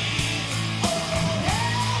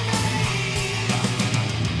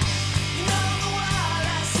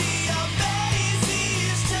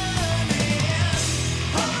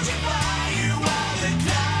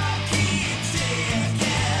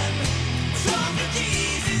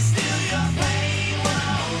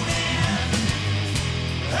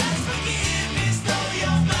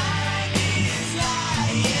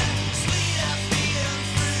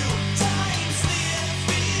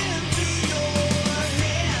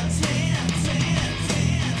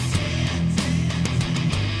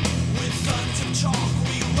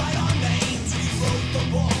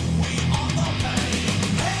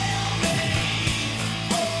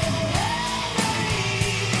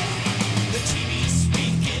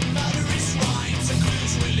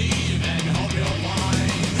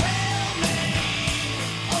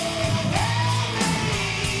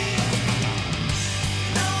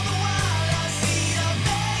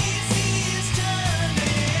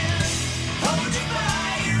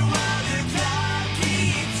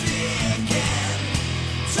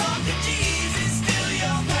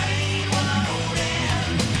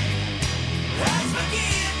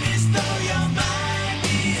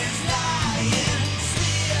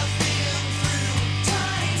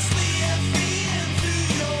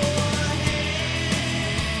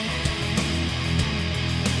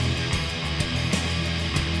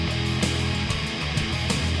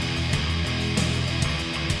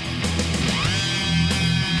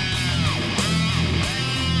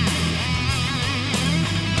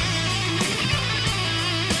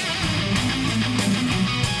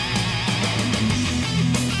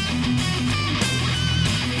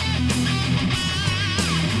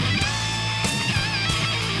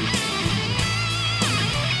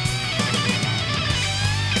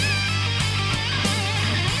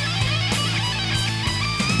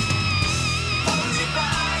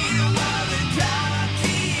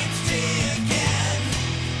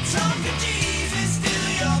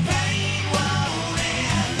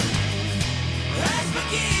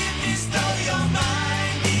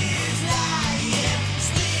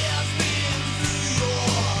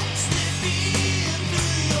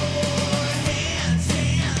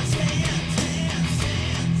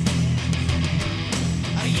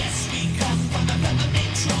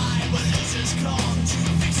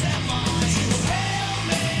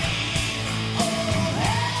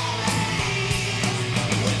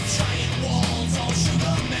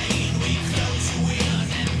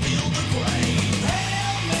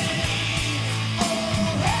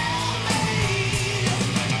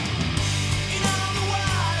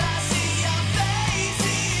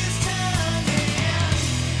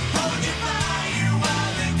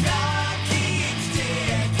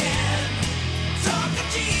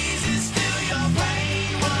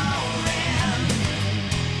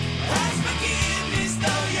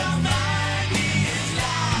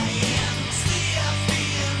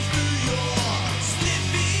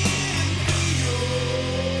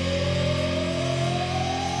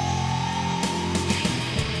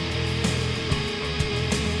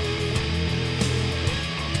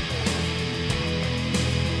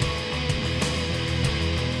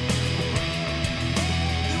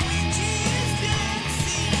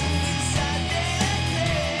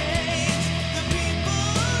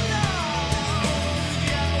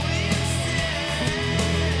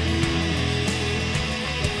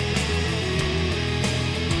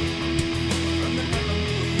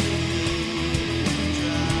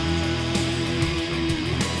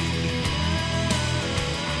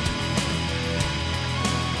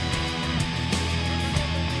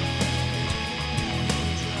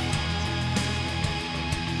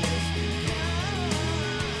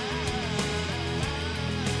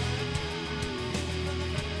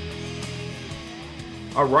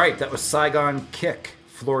All right, that was Saigon Kick,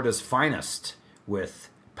 Florida's finest, with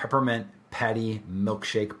Peppermint Patty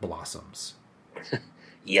Milkshake Blossoms.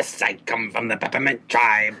 Yes, I come from the Peppermint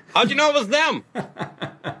Tribe. How'd you know it was them?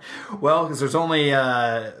 Well, because there's only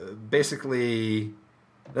basically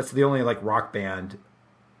that's the only like rock band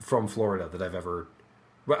from Florida that I've ever.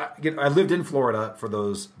 Well, I lived in Florida, for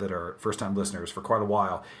those that are first-time listeners, for quite a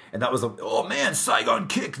while, and that was oh man, Saigon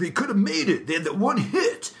Kick, they could have made it. They had that one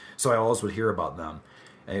hit, so I always would hear about them.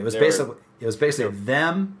 And it was basically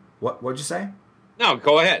them. What'd you say? No,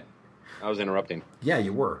 go ahead. I was interrupting. Yeah,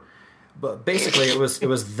 you were. But basically, it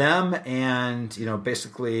was them and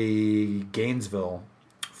basically Gainesville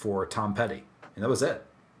for Tom Petty, and that was it.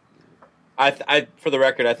 I for the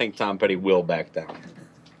record, I think Tom Petty will back down.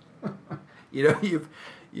 You've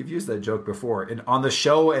used that joke before, on the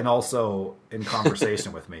show and also in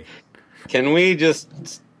conversation with me. Can we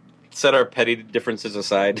just set our petty differences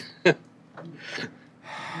aside?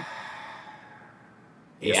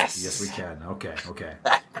 Yes, we can. Okay.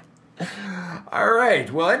 All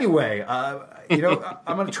right. Well, anyway, I'm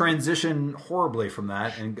going to transition horribly from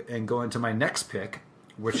that and go into my next pick,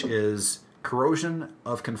 which is Corrosion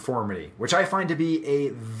of Conformity, which I find to be a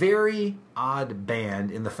very odd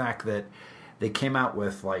band in the fact that they came out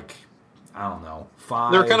with, like, I don't know,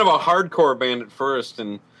 5... They're kind of a hardcore band at first,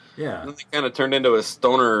 and yeah, then they kind of turned into a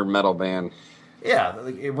stoner metal band. Yeah,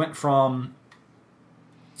 it went from...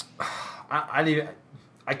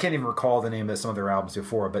 I can't even recall the name of some of their albums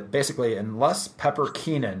before, but basically, unless Pepper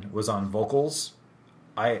Keenan was on vocals,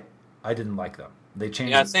 I didn't like them. They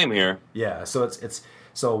changed. Yeah, same here. Yeah, so it's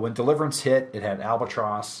so when Deliverance hit, it had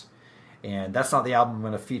Albatross, and that's not the album I'm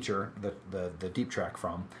going to feature the deep track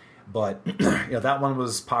from, but that one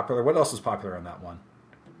was popular. What else was popular on that one?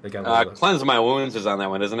 They got Cleanse My Wounds is on that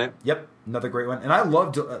one, isn't it? Yep, another great one, and I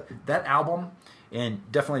loved that album. And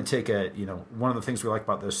definitely take one of the things we like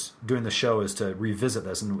about doing the show is to revisit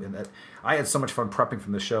this. And I had so much fun prepping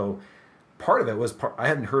from the show. Part of it was I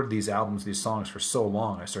hadn't heard these songs for so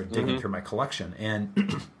long. I started digging through my collection.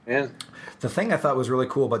 And yeah. The thing I thought was really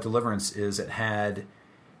cool about Deliverance is it had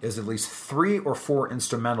at least 3 or 4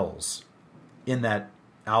 instrumentals in that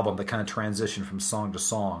album that kind of transitioned from song to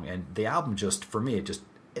song. And the album for me,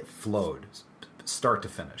 it flowed start to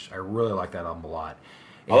finish. I really like that album a lot.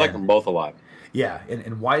 I like them both a lot. Yeah,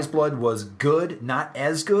 and Wise Blood was good, not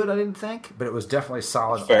as good, I didn't think, but it was definitely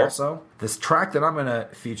solid. Fair. Also. This track that I'm going to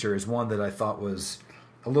feature is one that I thought was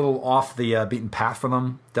a little off the beaten path for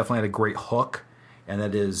them. Definitely had a great hook, and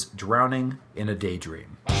that is Drowning in a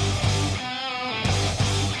Daydream.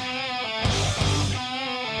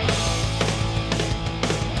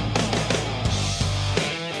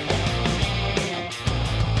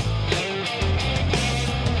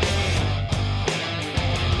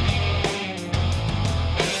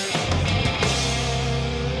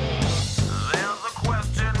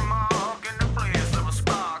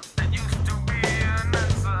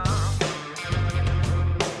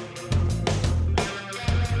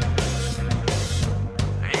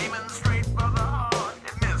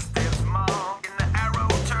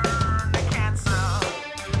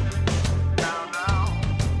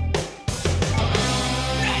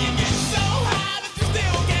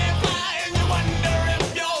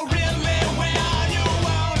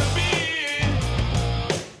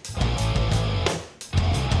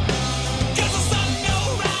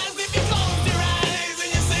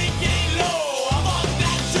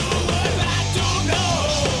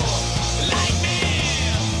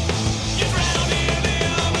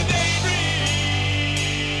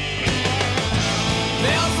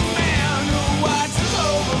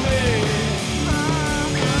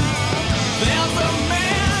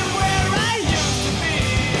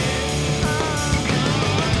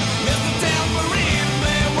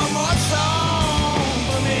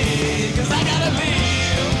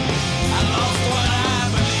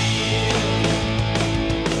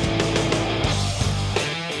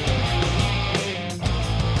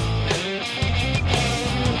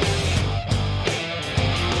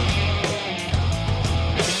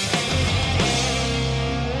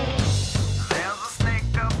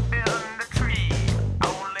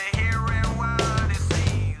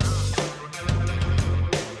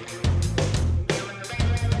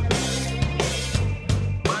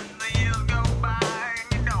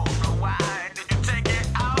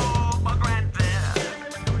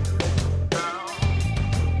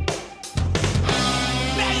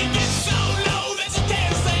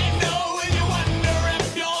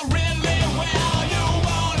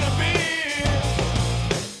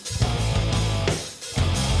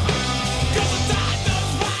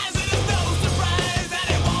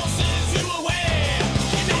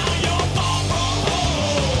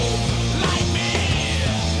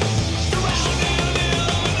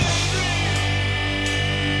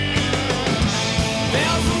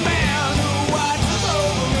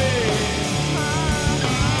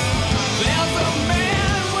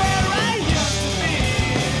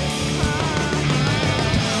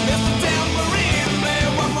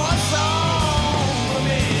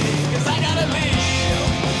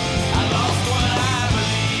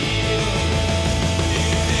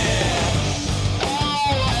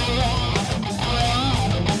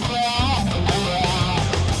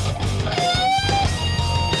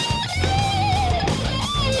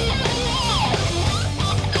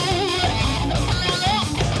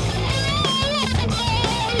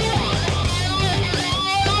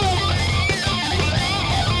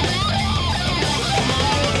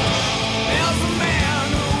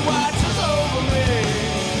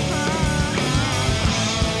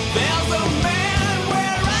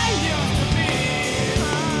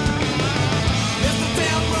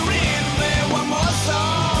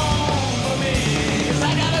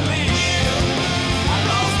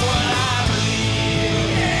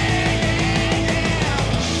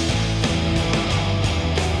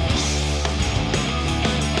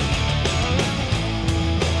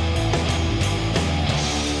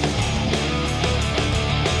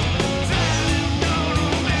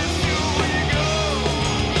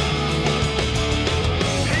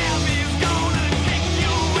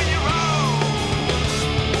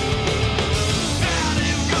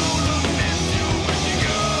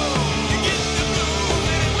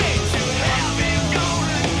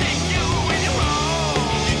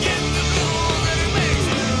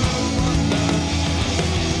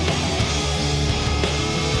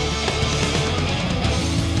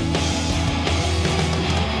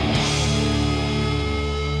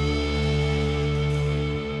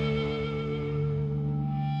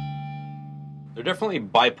 They're definitely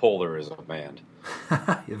bipolar as a band.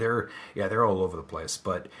 They're all over the place.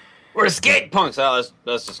 But we're skate punks. Oh,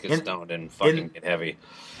 let's just get stoned and fucking get heavy.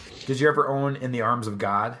 Did you ever own "In the Arms of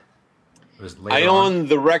God"? I own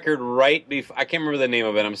the record right before. I can't remember the name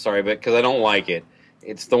of it. I'm sorry, but because I don't like it.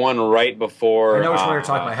 It's the one right before. I know which one you're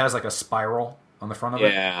talking about. It has like a spiral on the front of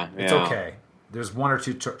it. Yeah, it's okay. There's one or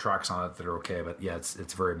two tracks on it that are okay, but yeah,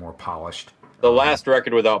 it's very more polished. The last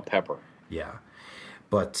record without Pepper. Yeah,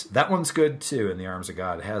 but that one's good too. "In the Arms of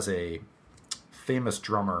God." It has a famous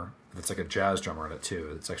drummer that's like a jazz drummer in it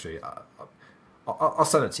too. It's actually. I'll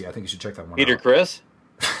send it to you. I think you should check that one out. Peter Criss?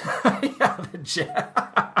 Yeah, the jazz.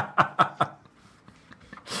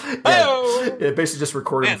 Yeah, it basically just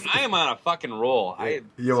recorded. Man, I am on a fucking roll.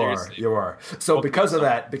 You are. So because of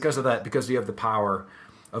that, because you have the power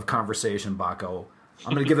of conversation, Baco,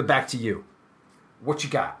 I'm going to give it back to you. What you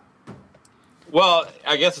got? Well,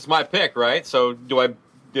 I guess it's my pick, right? So do I?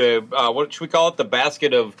 What should we call it? The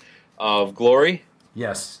basket of glory.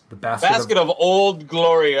 Yes, the basket of old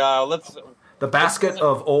glory. The basket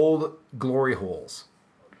of old glory holes.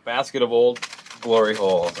 Basket of old glory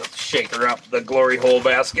holes. Let's shake her up, the glory hole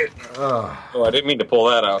basket. Oh, I didn't mean to pull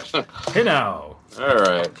that out. Hey now. All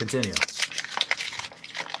right. Continue.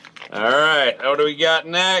 All right. What do we got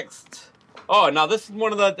next? Oh, now this is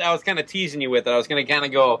one of the I was kind of teasing you with. I was going to kind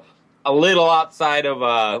of go a little outside of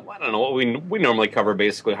I don't know what we normally cover,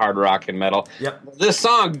 basically hard rock and metal. Yep. This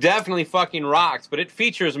song definitely fucking rocks, but it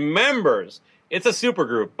features members. It's a super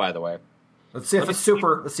group, by the way. Let's see if it's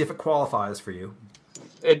super. Let's see if it qualifies for you.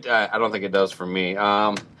 I don't think it does for me.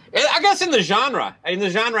 I guess in the genre, I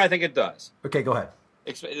think it does. Okay, go ahead.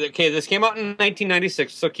 Okay, this came out in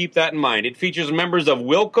 1996, so keep that in mind. It features members of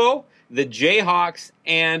Wilco, the Jayhawks,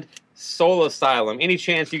 and Soul Asylum. Any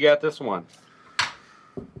chance you got this one?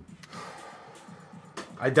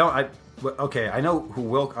 Okay, I know who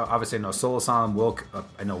Wilco. Obviously, I know Soul Asylum, Wilco.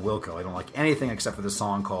 I know Wilco. I don't like anything except for the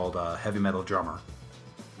song called "Heavy Metal Drummer."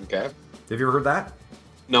 Okay. Have you ever heard that?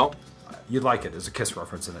 No. You'd like it. There's a Kiss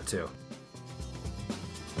reference in it, too.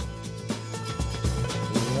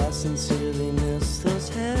 I sincerely miss those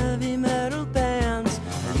heavy metal bands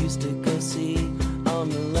I used to go see on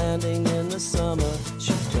the landing in the summer.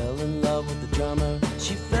 She fell in love with the drummer.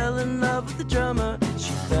 She fell in love with the drummer.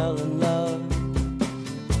 She fell in love.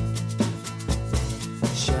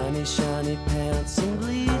 Shiny, shiny pants and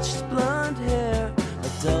bleached blonde hair.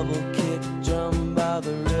 A double kick drum by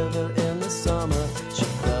the river in the summer. She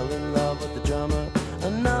fell in love with the drummer.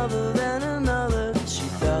 Another then another. She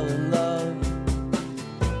fell in love.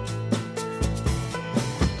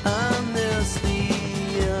 I miss the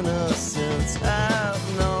innocence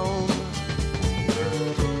I've known.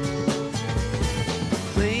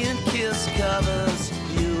 Playing Kiss covers,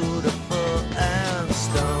 beautiful and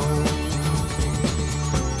stone.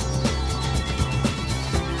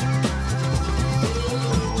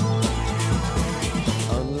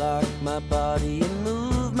 Unlock my body and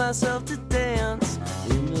move myself to dance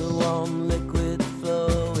in the warm liquid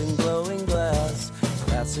flowing glowing glass.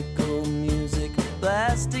 Classical music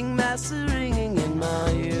blasting, mass ringing in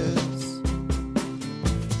my ears.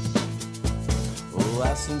 Oh,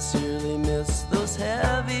 I sincerely miss those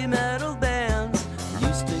heavy metal bands I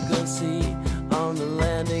used to go see on the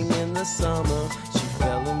landing in the summer. She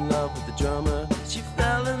fell in love with the drummer. She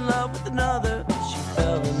fell in love with another. She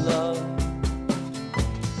fell in love.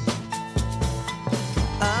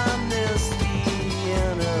 I miss the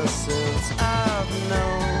innocence I've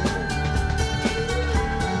known.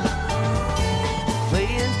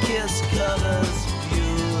 Playing Kiss covers,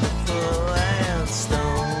 beautiful and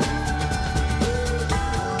stone.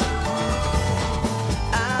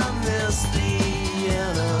 I miss the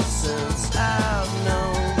innocence I've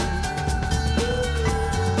known.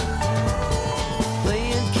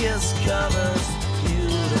 Playing Kiss covers,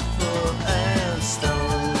 beautiful and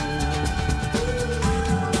stone.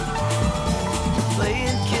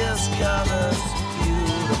 Playing Kiss covers,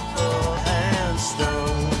 beautiful and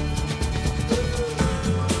stone.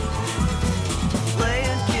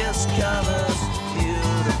 Playing Kiss covers,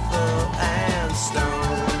 beautiful and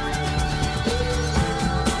stone.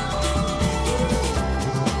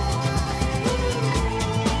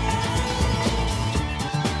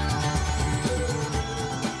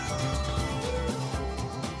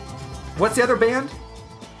 What's the other band?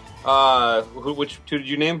 Which two did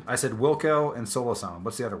you name? I said Wilco and Soul Asylum.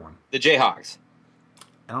 What's the other one? The Jayhawks.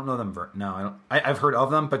 I don't know them. No, I don't. I've heard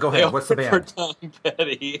of them, but go ahead. What's the band? For Tom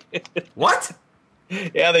Petty. What?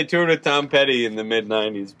 Yeah, they toured with Tom Petty in the mid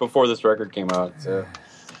 '90s before this record came out. So.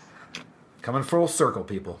 Coming full circle,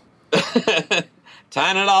 people.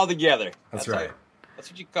 Tying it all together. That's right.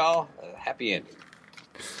 That's what you call a happy ending.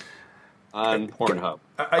 on Pornhub.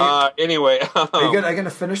 Are you Anyway, gonna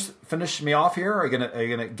finish me off here? Are you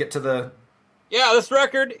gonna get to the? yeah, this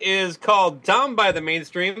record is called Down by the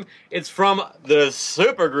Mainstream. It's from the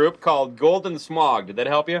supergroup called Golden Smog. Did that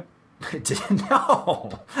help you? I didn't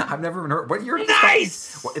know. I've never even heard. What year?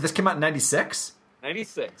 Nice! This came out in 96?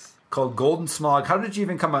 96. Called Golden Smog. How did you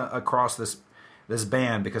even come across this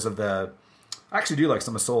band? Because of the, I actually do like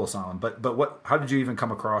some of Soul Asylum, but what? How did you even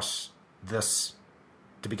come across this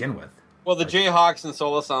to begin with? Well, the Jayhawks and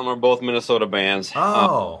Soul Asylum are both Minnesota bands.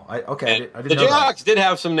 Oh, I didn't the know that. Jayhawks did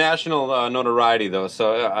have some national notoriety, though,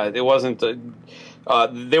 so it wasn't.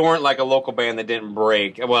 They weren't like a local band that didn't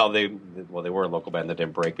break. Well, they were a local band that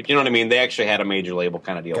didn't break, but you know what I mean. They actually had a major label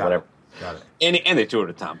kind of deal, Got it. And they toured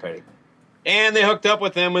with Tom Petty, and they hooked up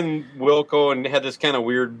with them and Wilco, and had this kind of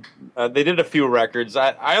weird. They did a few records.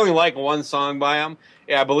 I only like one song by them.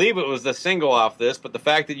 Yeah, I believe it was the single off this, but the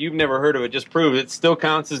fact that you've never heard of it just proves it still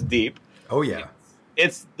counts as deep. Oh yeah,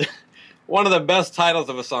 it's one of the best titles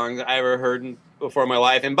of a song I ever heard before in my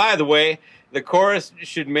life. And by the way, the chorus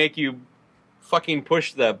should make you fucking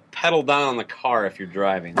push the pedal down on the car if you're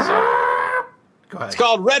driving. So. Go ahead. It's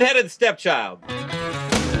called Redheaded Stepchild.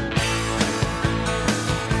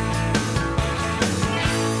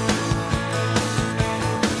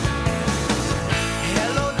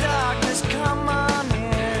 Hello, darkness, come on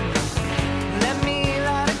in. Let me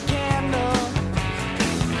light a candle.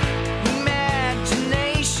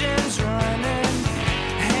 Imagination's running,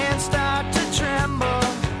 hands start to tremble.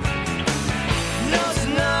 Knows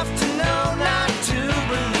enough to know not to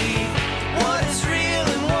believe what is real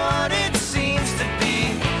and what it seems to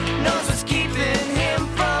be. Knows what's keeping him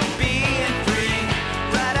from being free.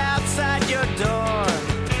 Right outside your door.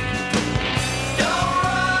 Don't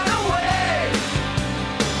run away,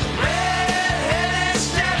 red-headed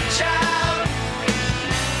stepchild.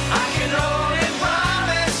 I can only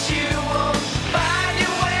promise you won't find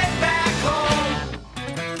your way back home.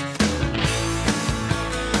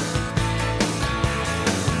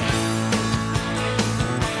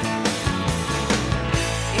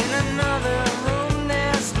 In another room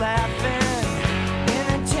there's laughing,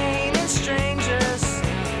 entertaining strangers.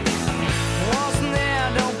 Walls in there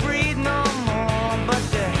don't breathe no more, but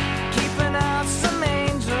they're keeping out some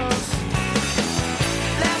angels.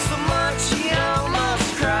 Laughed so much he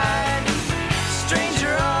almost cried.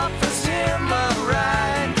 Stranger offers him a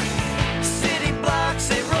ride. City blocks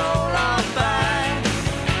they roll on by,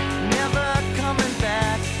 never coming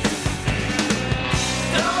back.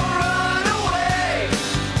 Don't run away,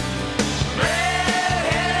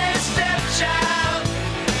 red-headed stepchild.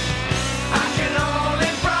 I can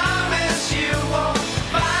only promise you won't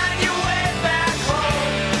find your way back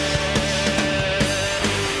home.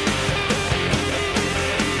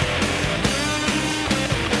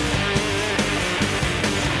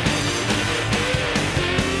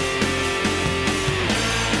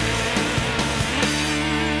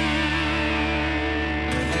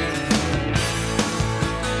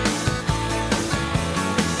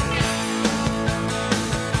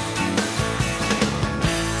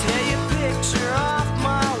 Tear your picture off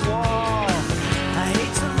my wall. I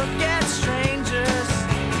hate to look at strangers.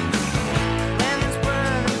 Lanterns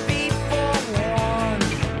burning before warm.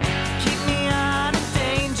 Keep me out of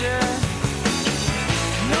danger.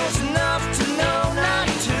 Knows enough to know not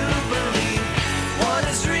to believe what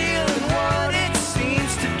is real and what it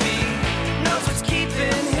seems to be. Knows what's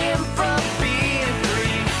keeping him from being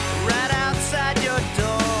free. Right outside your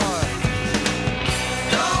door.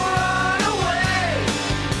 Don't run away,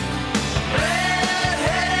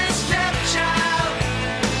 red-headed stepchild.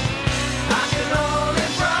 I can only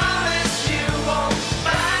promise you won't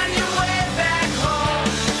find your way back home.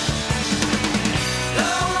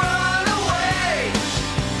 Don't run away,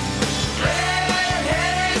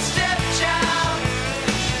 red-headed stepchild.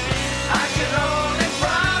 I can only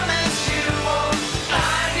promise you won't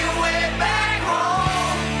find your way back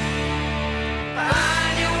home.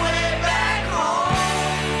 Find your way back home.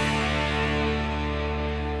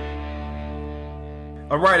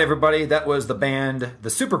 All right, everybody. That was the band, the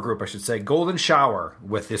supergroup, I should say, Golden Shower,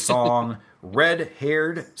 with the song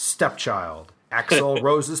 "Red-Haired Stepchild," Axl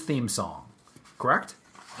Rose's theme song. Correct?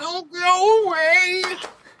 Don't go away.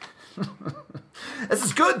 This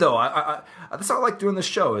is good, though. I that's how I like doing this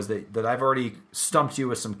show. Is that I've already stumped you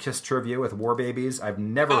with some Kiss trivia with War Babies. I've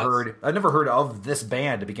never heard of this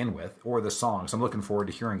band to begin with, or the song. So I'm looking forward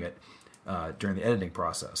to hearing it during the editing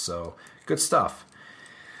process. So good stuff.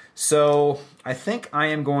 So I think I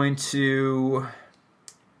am going to,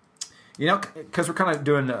 because we're kind of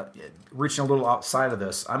doing reaching a little outside of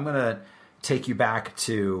this. I'm going to take you back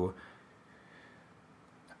to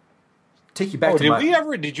take you back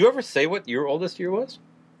to Did you ever say what your oldest year was?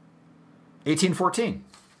 1814.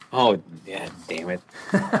 Oh, yeah, damn it.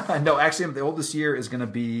 No, actually, the oldest year is going to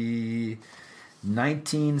be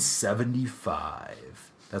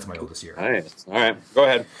 1975. That's my oldest year. Nice. All right, go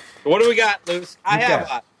ahead. What do we got, Luce?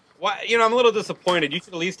 I'm a little disappointed. You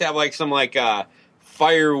should at least have like some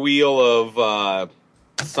fire wheel of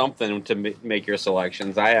something to make your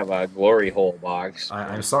selections. I have a glory hole box.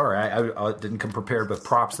 I'm sorry. I didn't come prepared with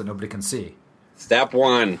props that nobody can see. Step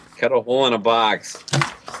 1, cut a hole in a box.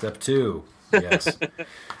 Step 2, yes.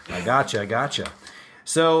 I gotcha.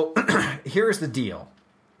 So here's the deal.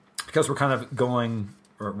 Because we're kind of going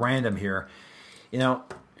random here, I'm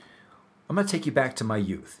going to take you back to my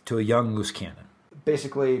youth, to a young loose cannon.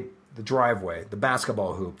 Basically, the driveway, the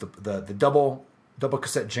basketball hoop, the double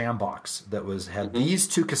cassette jam box that had these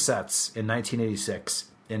 2 cassettes in 1986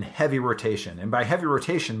 in heavy rotation. And by heavy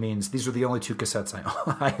rotation means these are the only 2 cassettes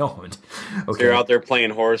I owned. Okay. So you're out there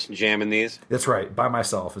playing horse and jamming these? That's right, by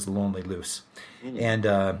myself as a lonely loose. And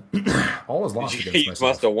always lost against myself. You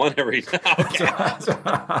must have won every time.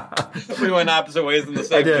 We went opposite ways in the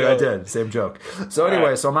same joke. I did. Same joke. So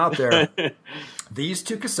anyway, so I'm out there. These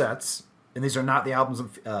 2 cassettes, and these are not the albums,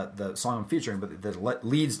 the song I'm featuring, but that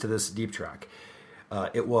leads to this deep track.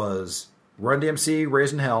 It was Run DMC,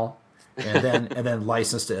 Raising Hell, and then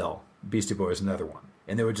License to Ill, Beastie Boys, another one.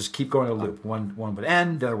 And they would just keep going in a loop. One would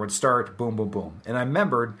end, the other would start, boom, boom, boom. And I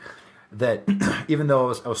remembered that even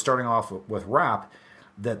though I was starting off with rap,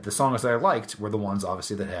 that the songs that I liked were the ones,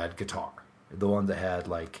 obviously, that had guitar. The ones that had,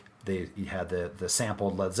 you had the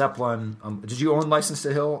sampled Led Zeppelin. Did you own License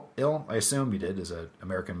to Ill? I assume you did as an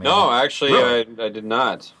American male. No, actually, really? I did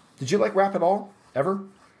not. Did you like rap at all? Ever?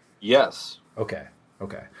 Yes. Okay.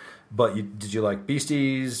 But did you like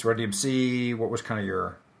Beasties, Run DMC? What was kind of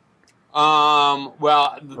your...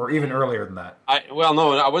 or even earlier than that. I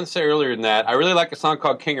wouldn't say earlier than that. I really like a song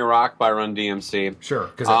called King of Rock by Run DMC. Sure,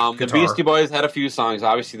 because the Beastie Boys had a few songs,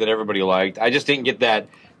 obviously, that everybody liked. I just didn't get that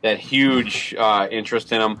huge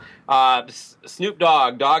interest in them. Snoop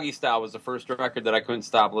Dogg, Doggy Style, was the first record that I couldn't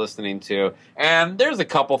stop listening to. And there's a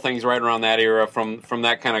couple things right around that era from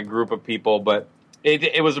that kind of group of people, but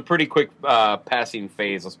it was a pretty quick passing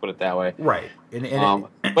phase, let's put it that way. Right.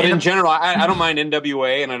 But in general, I don't mind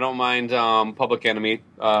NWA and I don't mind Public Enemy,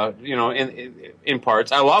 in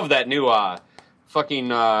parts. I love that new fucking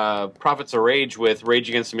Prophets of Rage with Rage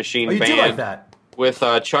Against the Machine band. You do like that? With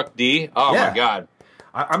Chuck D. Oh, yeah. My God.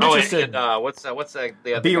 I'm interested. What's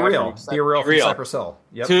that? Be Real. Be Real from Cypress Hill.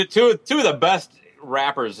 Yep. Two of the best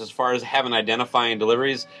rappers as far as having identifying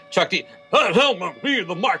deliveries. Chuck D. Help me,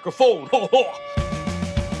 the microphone.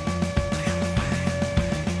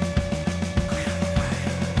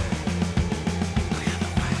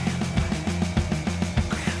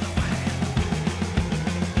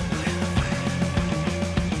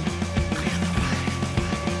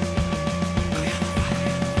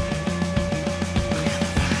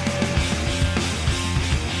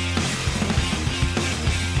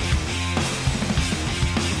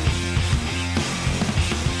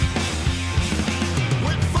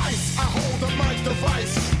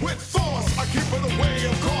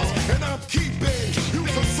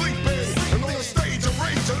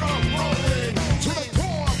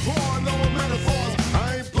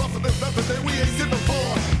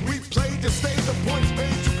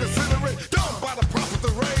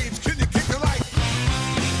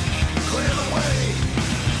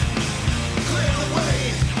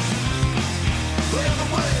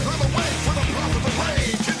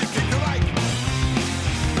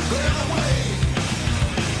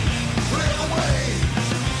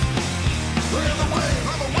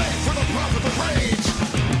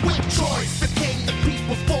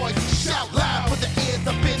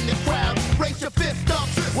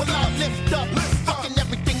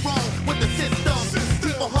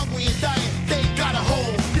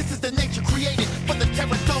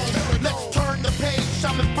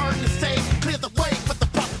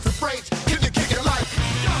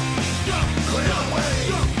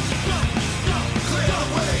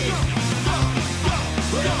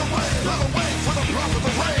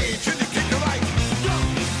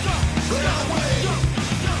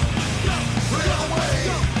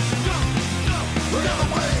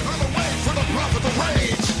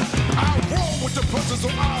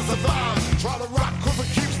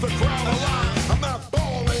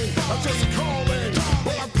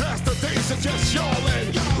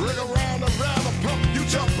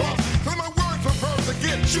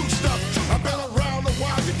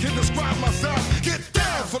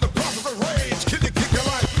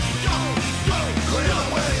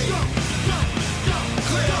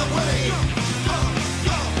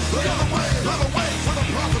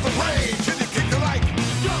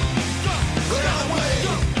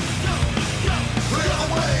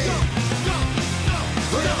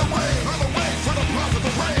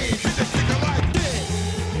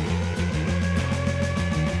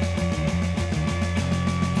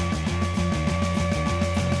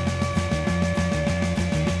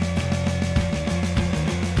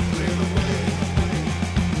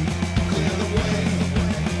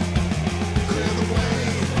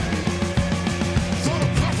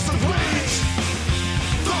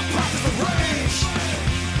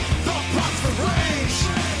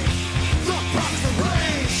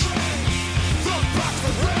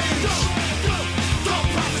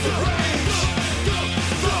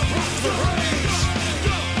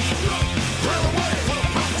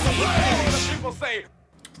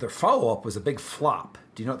 Their follow-up was a big flop.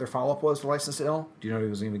 Do you know what their follow-up was for License to Ill? Do you know what it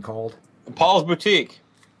was even called? Paul's Boutique.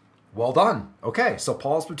 Well done. Okay, so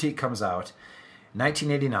Paul's Boutique comes out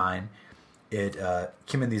 1989. It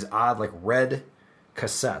came in these odd, like, red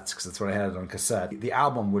cassettes, because that's what I had it on cassette. The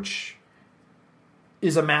album, which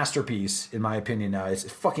is a masterpiece, in my opinion now.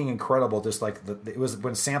 It's fucking incredible, just like, it was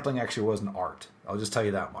when sampling actually was an art. I'll just tell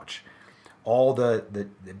you that much. But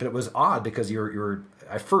it was odd, because you're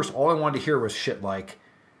at first, all I wanted to hear was shit like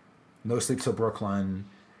No Sleep Till Brooklyn,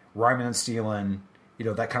 Rhymin' and Stealin',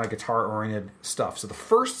 that kind of guitar-oriented stuff. So the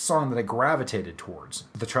first song that I gravitated towards,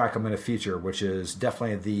 the track I'm going to feature, which is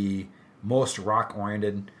definitely the most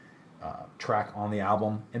rock-oriented track on the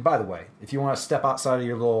album. And by the way, if you want to step outside of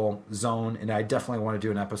your little zone, and I definitely want to do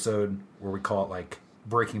an episode where we call it like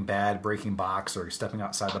Breaking Bad, Breaking Box, or Stepping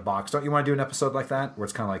Outside the Box. Don't you want to do an episode like that, where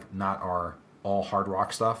it's kind of like not our all hard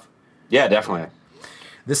rock stuff? Yeah, definitely.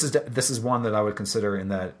 This is one that I would consider in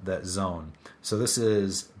that zone. So this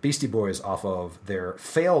is Beastie Boys off of their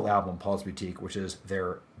failed album, Paul's Boutique, which is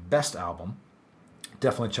their best album.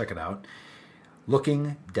 Definitely check it out.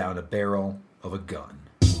 Looking Down a Barrel of a Gun.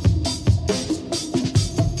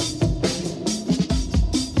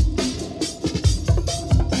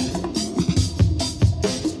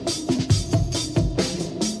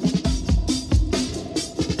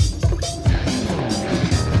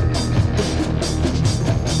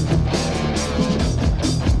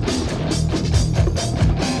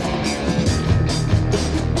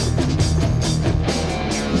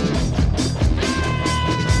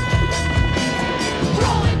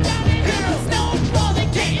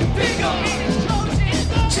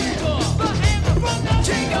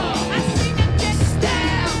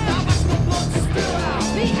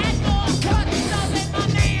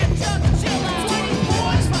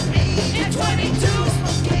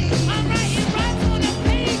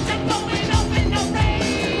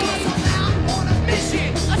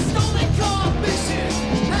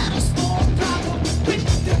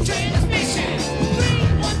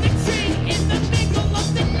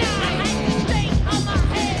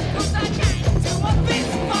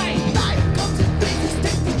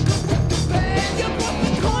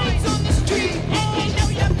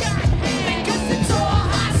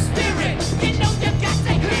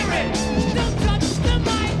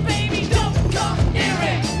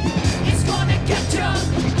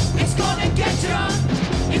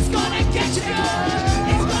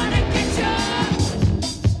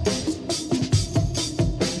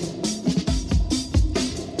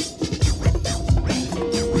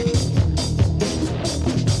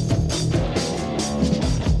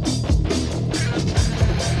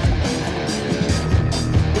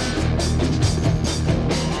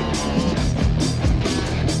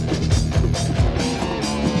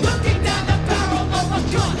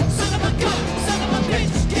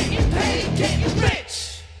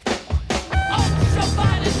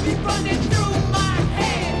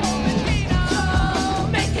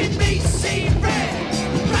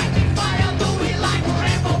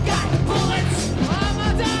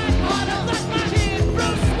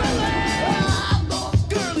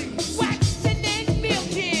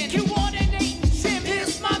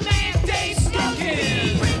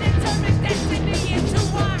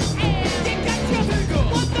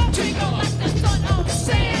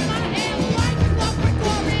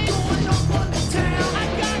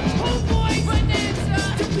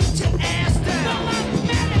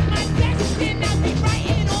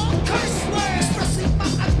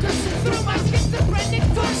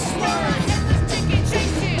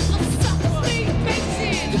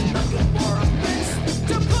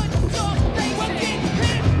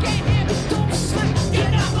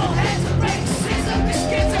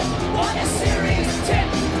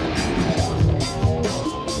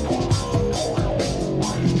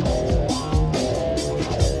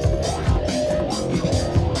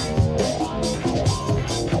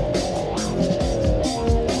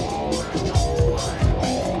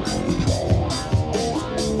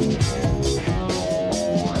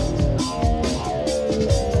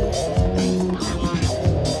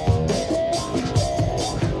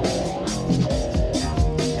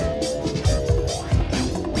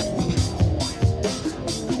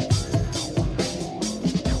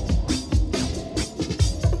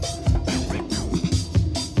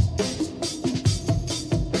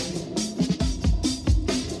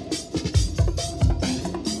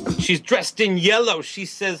 She's dressed in yellow. She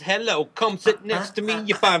says, hello, come sit next to me,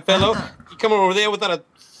 you fine fellow. You come over there without a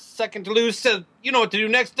second to lose. Says, you know what to do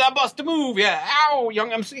next. I bust a move. Yeah, ow,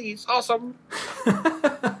 young MCs. Awesome.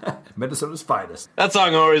 Minnesota's finest. That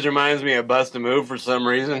song always reminds me of Bust a Move for some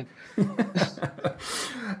reason.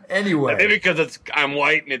 Anyway. Maybe because I'm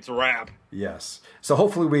white and it's rap. Yes. So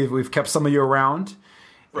hopefully we've kept some of you around.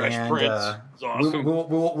 Fresh and, Prince. It's awesome.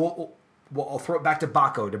 I'll throw it back to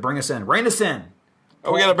Baco to bring us in. Rein us in.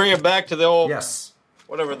 Oh, we got to bring it back to the old... Yes.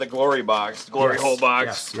 Whatever, the glory box. The glory Yes, hole box.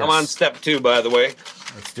 yes, I'm yes. on step 2, by the way.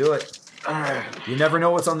 Let's do it. You never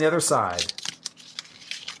know what's on the other side.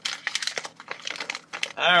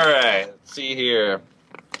 All right. Let's see here.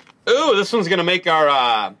 Ooh, this one's going to make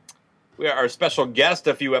our special guest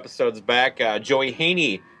a few episodes back, Joey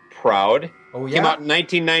Haney, proud. Oh, yeah? Came out in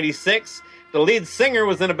 1996. The lead singer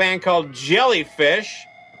was in a band called Jellyfish.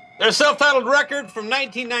 Their self-titled record from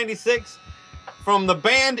 1996. From the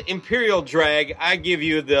band Imperial Drag, I give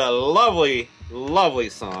you the lovely, lovely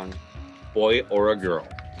song, Boy or a Girl.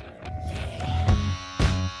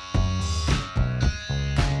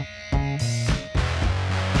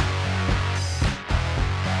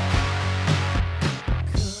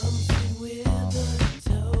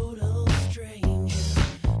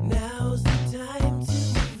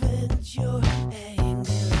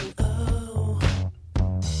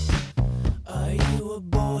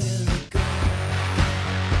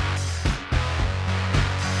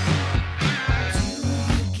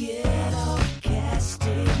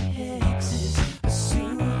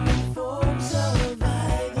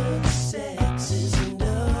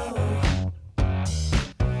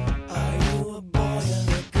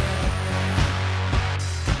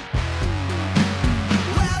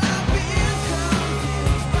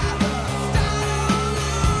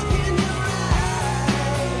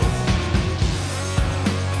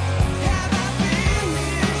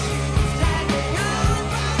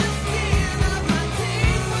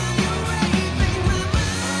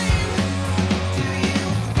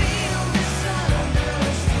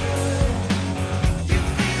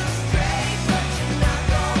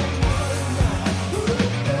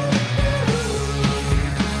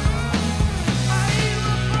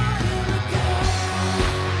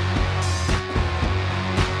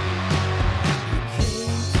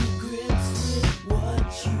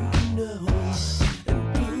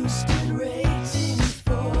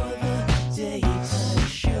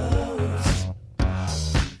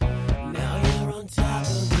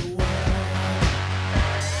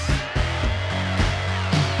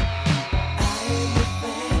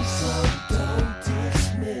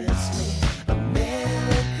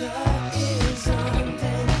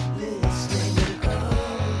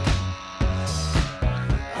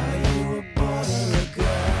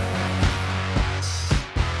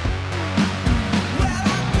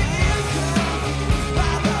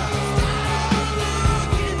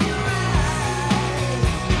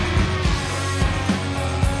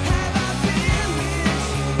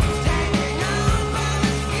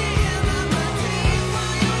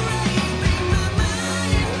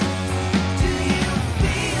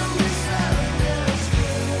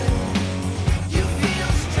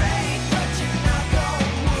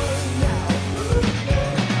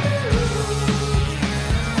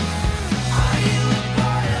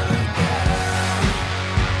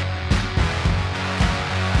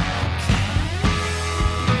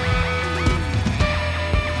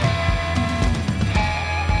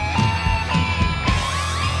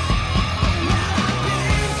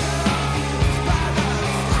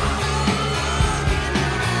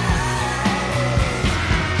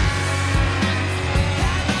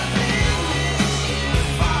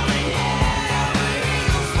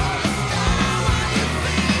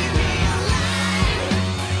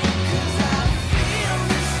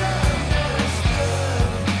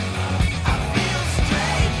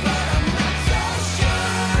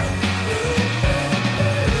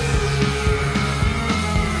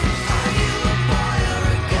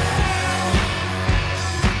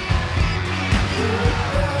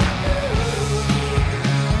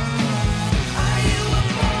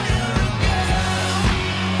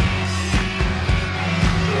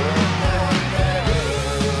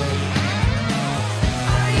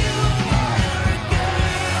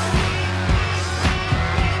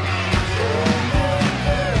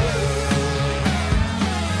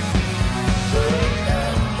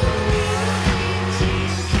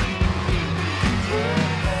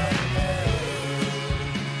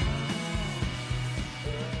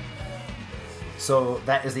 So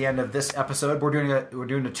that is the end of this episode. We're doing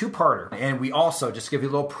a two-parter, and we also just give you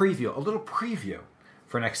a little preview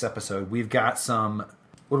for next episode. We've got some.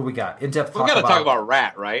 What do we got? In-depth. We've got to talk about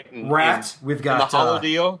Rat, right? Rat. We've got the Holo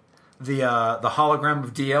Dio. The hologram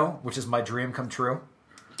of Dio, which is my dream come true.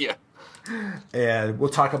 Yeah. And we'll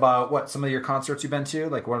talk about some of your concerts you've been to,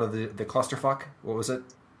 like one of the clusterfuck. What was it?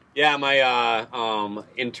 Yeah, my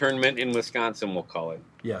internment in Wisconsin, we'll call it.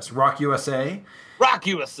 Yes, Rock USA. Rock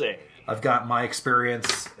USA. I've got my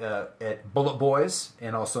experience at Bullet Boys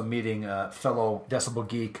and also meeting fellow Decibel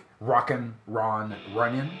Geek Rockin' Ron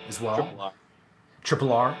Runyon as well.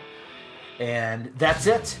 Triple R. And that's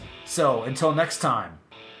it. So until next time,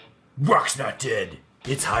 Rock's not dead.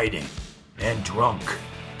 It's hiding and drunk,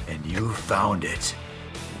 and you found it.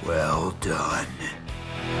 Well done.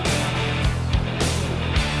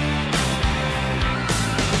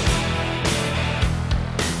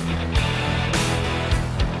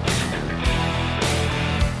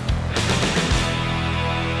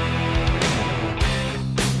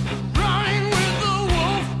 Running with the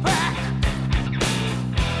wolf pack.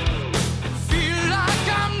 Feel like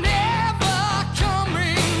I'm never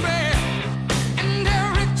coming back. And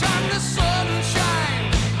every time the sun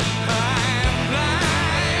shines, I'm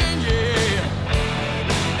blind, yeah.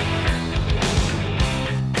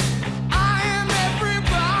 I am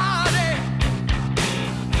everybody,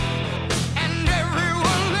 and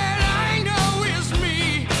everyone that I know is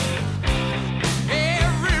me.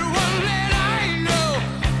 Everyone that I know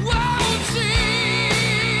won't see.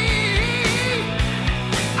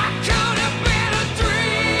 I could have been a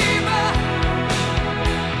dreamer.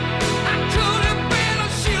 I could have been a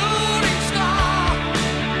shooting star.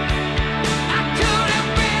 I could have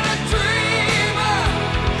been a dreamer.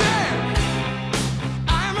 Yeah,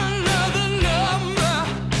 I'm another number,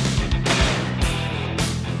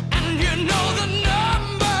 and you know the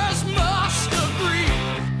numbers must agree.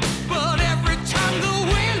 But every time the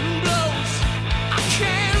wind blows, I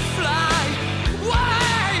can't fly.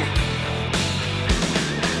 Why?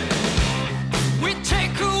 We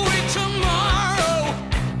take away tomorrow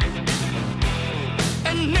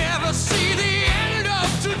and never see the end of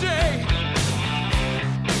today.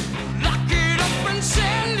 Lock it up and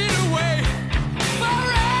send it away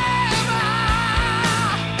forever.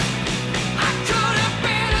 I could have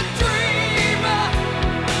been a dreamer.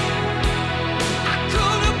 I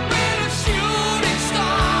could have been a shooting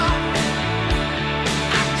star.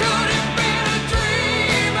 I could have been a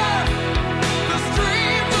dreamer, 'cause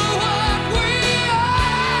dreams are what we are.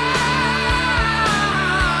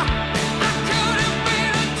 I could have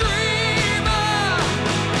been a dreamer.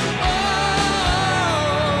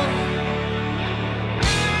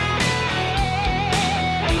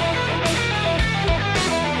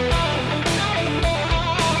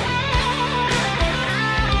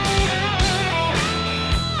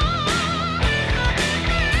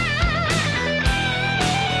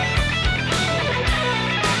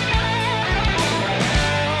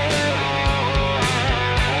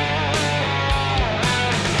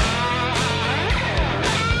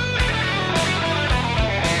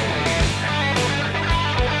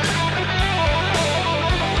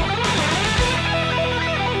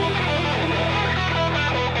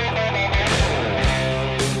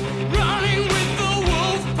 Running with the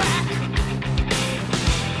wolf pack.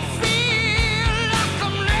 Feel like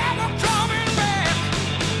I'm never coming back.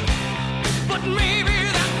 But maybe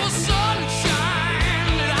that was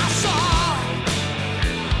sunshine that I saw.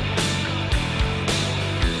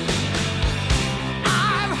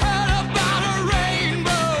 I've heard about a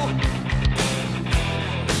rainbow.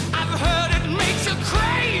 I've heard it makes you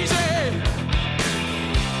crazy.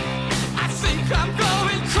 I think I'm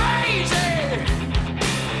going crazy.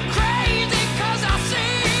 Crazy 'cause I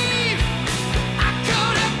see I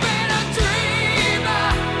could have been a dreamer.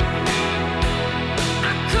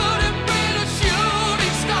 I could have been a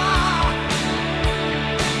shooting star.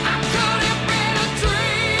 I could have been a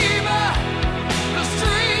dreamer, 'cause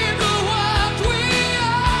dreams are what we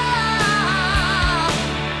are.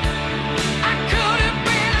 I could have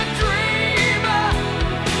been a dreamer.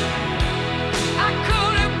 I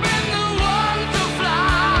could have been the one to fly.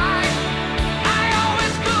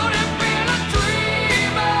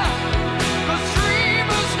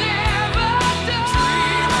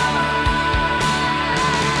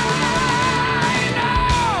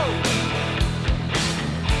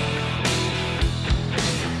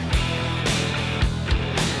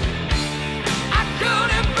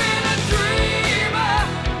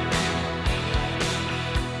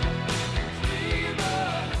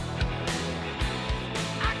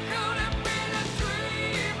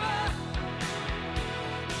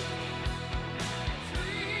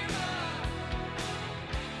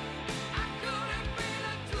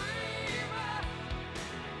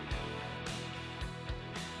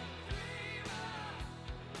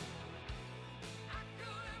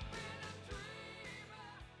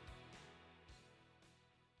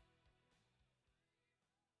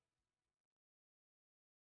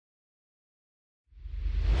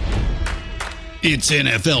 It's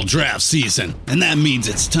NFL draft season, and that means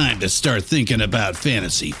it's time to start thinking about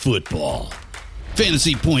fantasy football.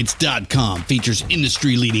 FantasyPoints.com features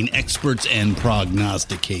industry-leading experts and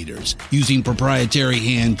prognosticators using proprietary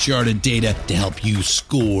hand-charted data to help you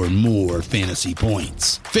score more fantasy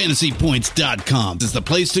points. FantasyPoints.com is the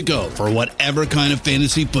place to go for whatever kind of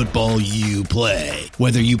fantasy football you play.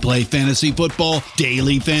 Whether you play fantasy football,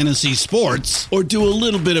 daily fantasy sports, or do a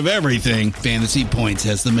little bit of everything, Fantasy Points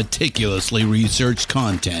has the meticulously researched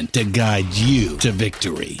content to guide you to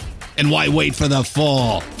victory. And why wait for the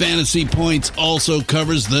fall? Fantasy Points also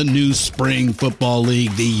covers the new spring football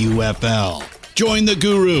league, the UFL. Join the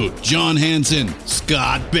guru, John Hansen,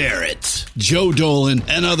 Scott Barrett, Joe Dolan,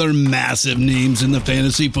 and other massive names in the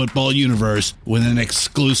fantasy football universe with an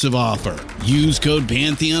exclusive offer. Use code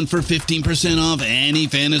Pantheon for 15% off any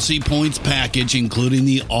Fantasy Points package, including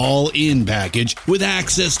the all-in package, with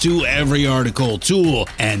access to every article, tool,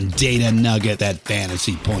 and data nugget that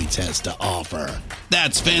Fantasy Points has to offer.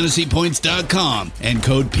 That's FantasyPoints.com and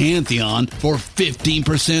code Pantheon for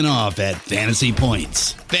 15% off at Fantasy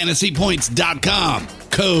Points. FantasyPoints.com,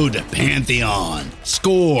 code Pantheon.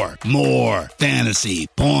 Score more fantasy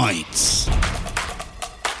points.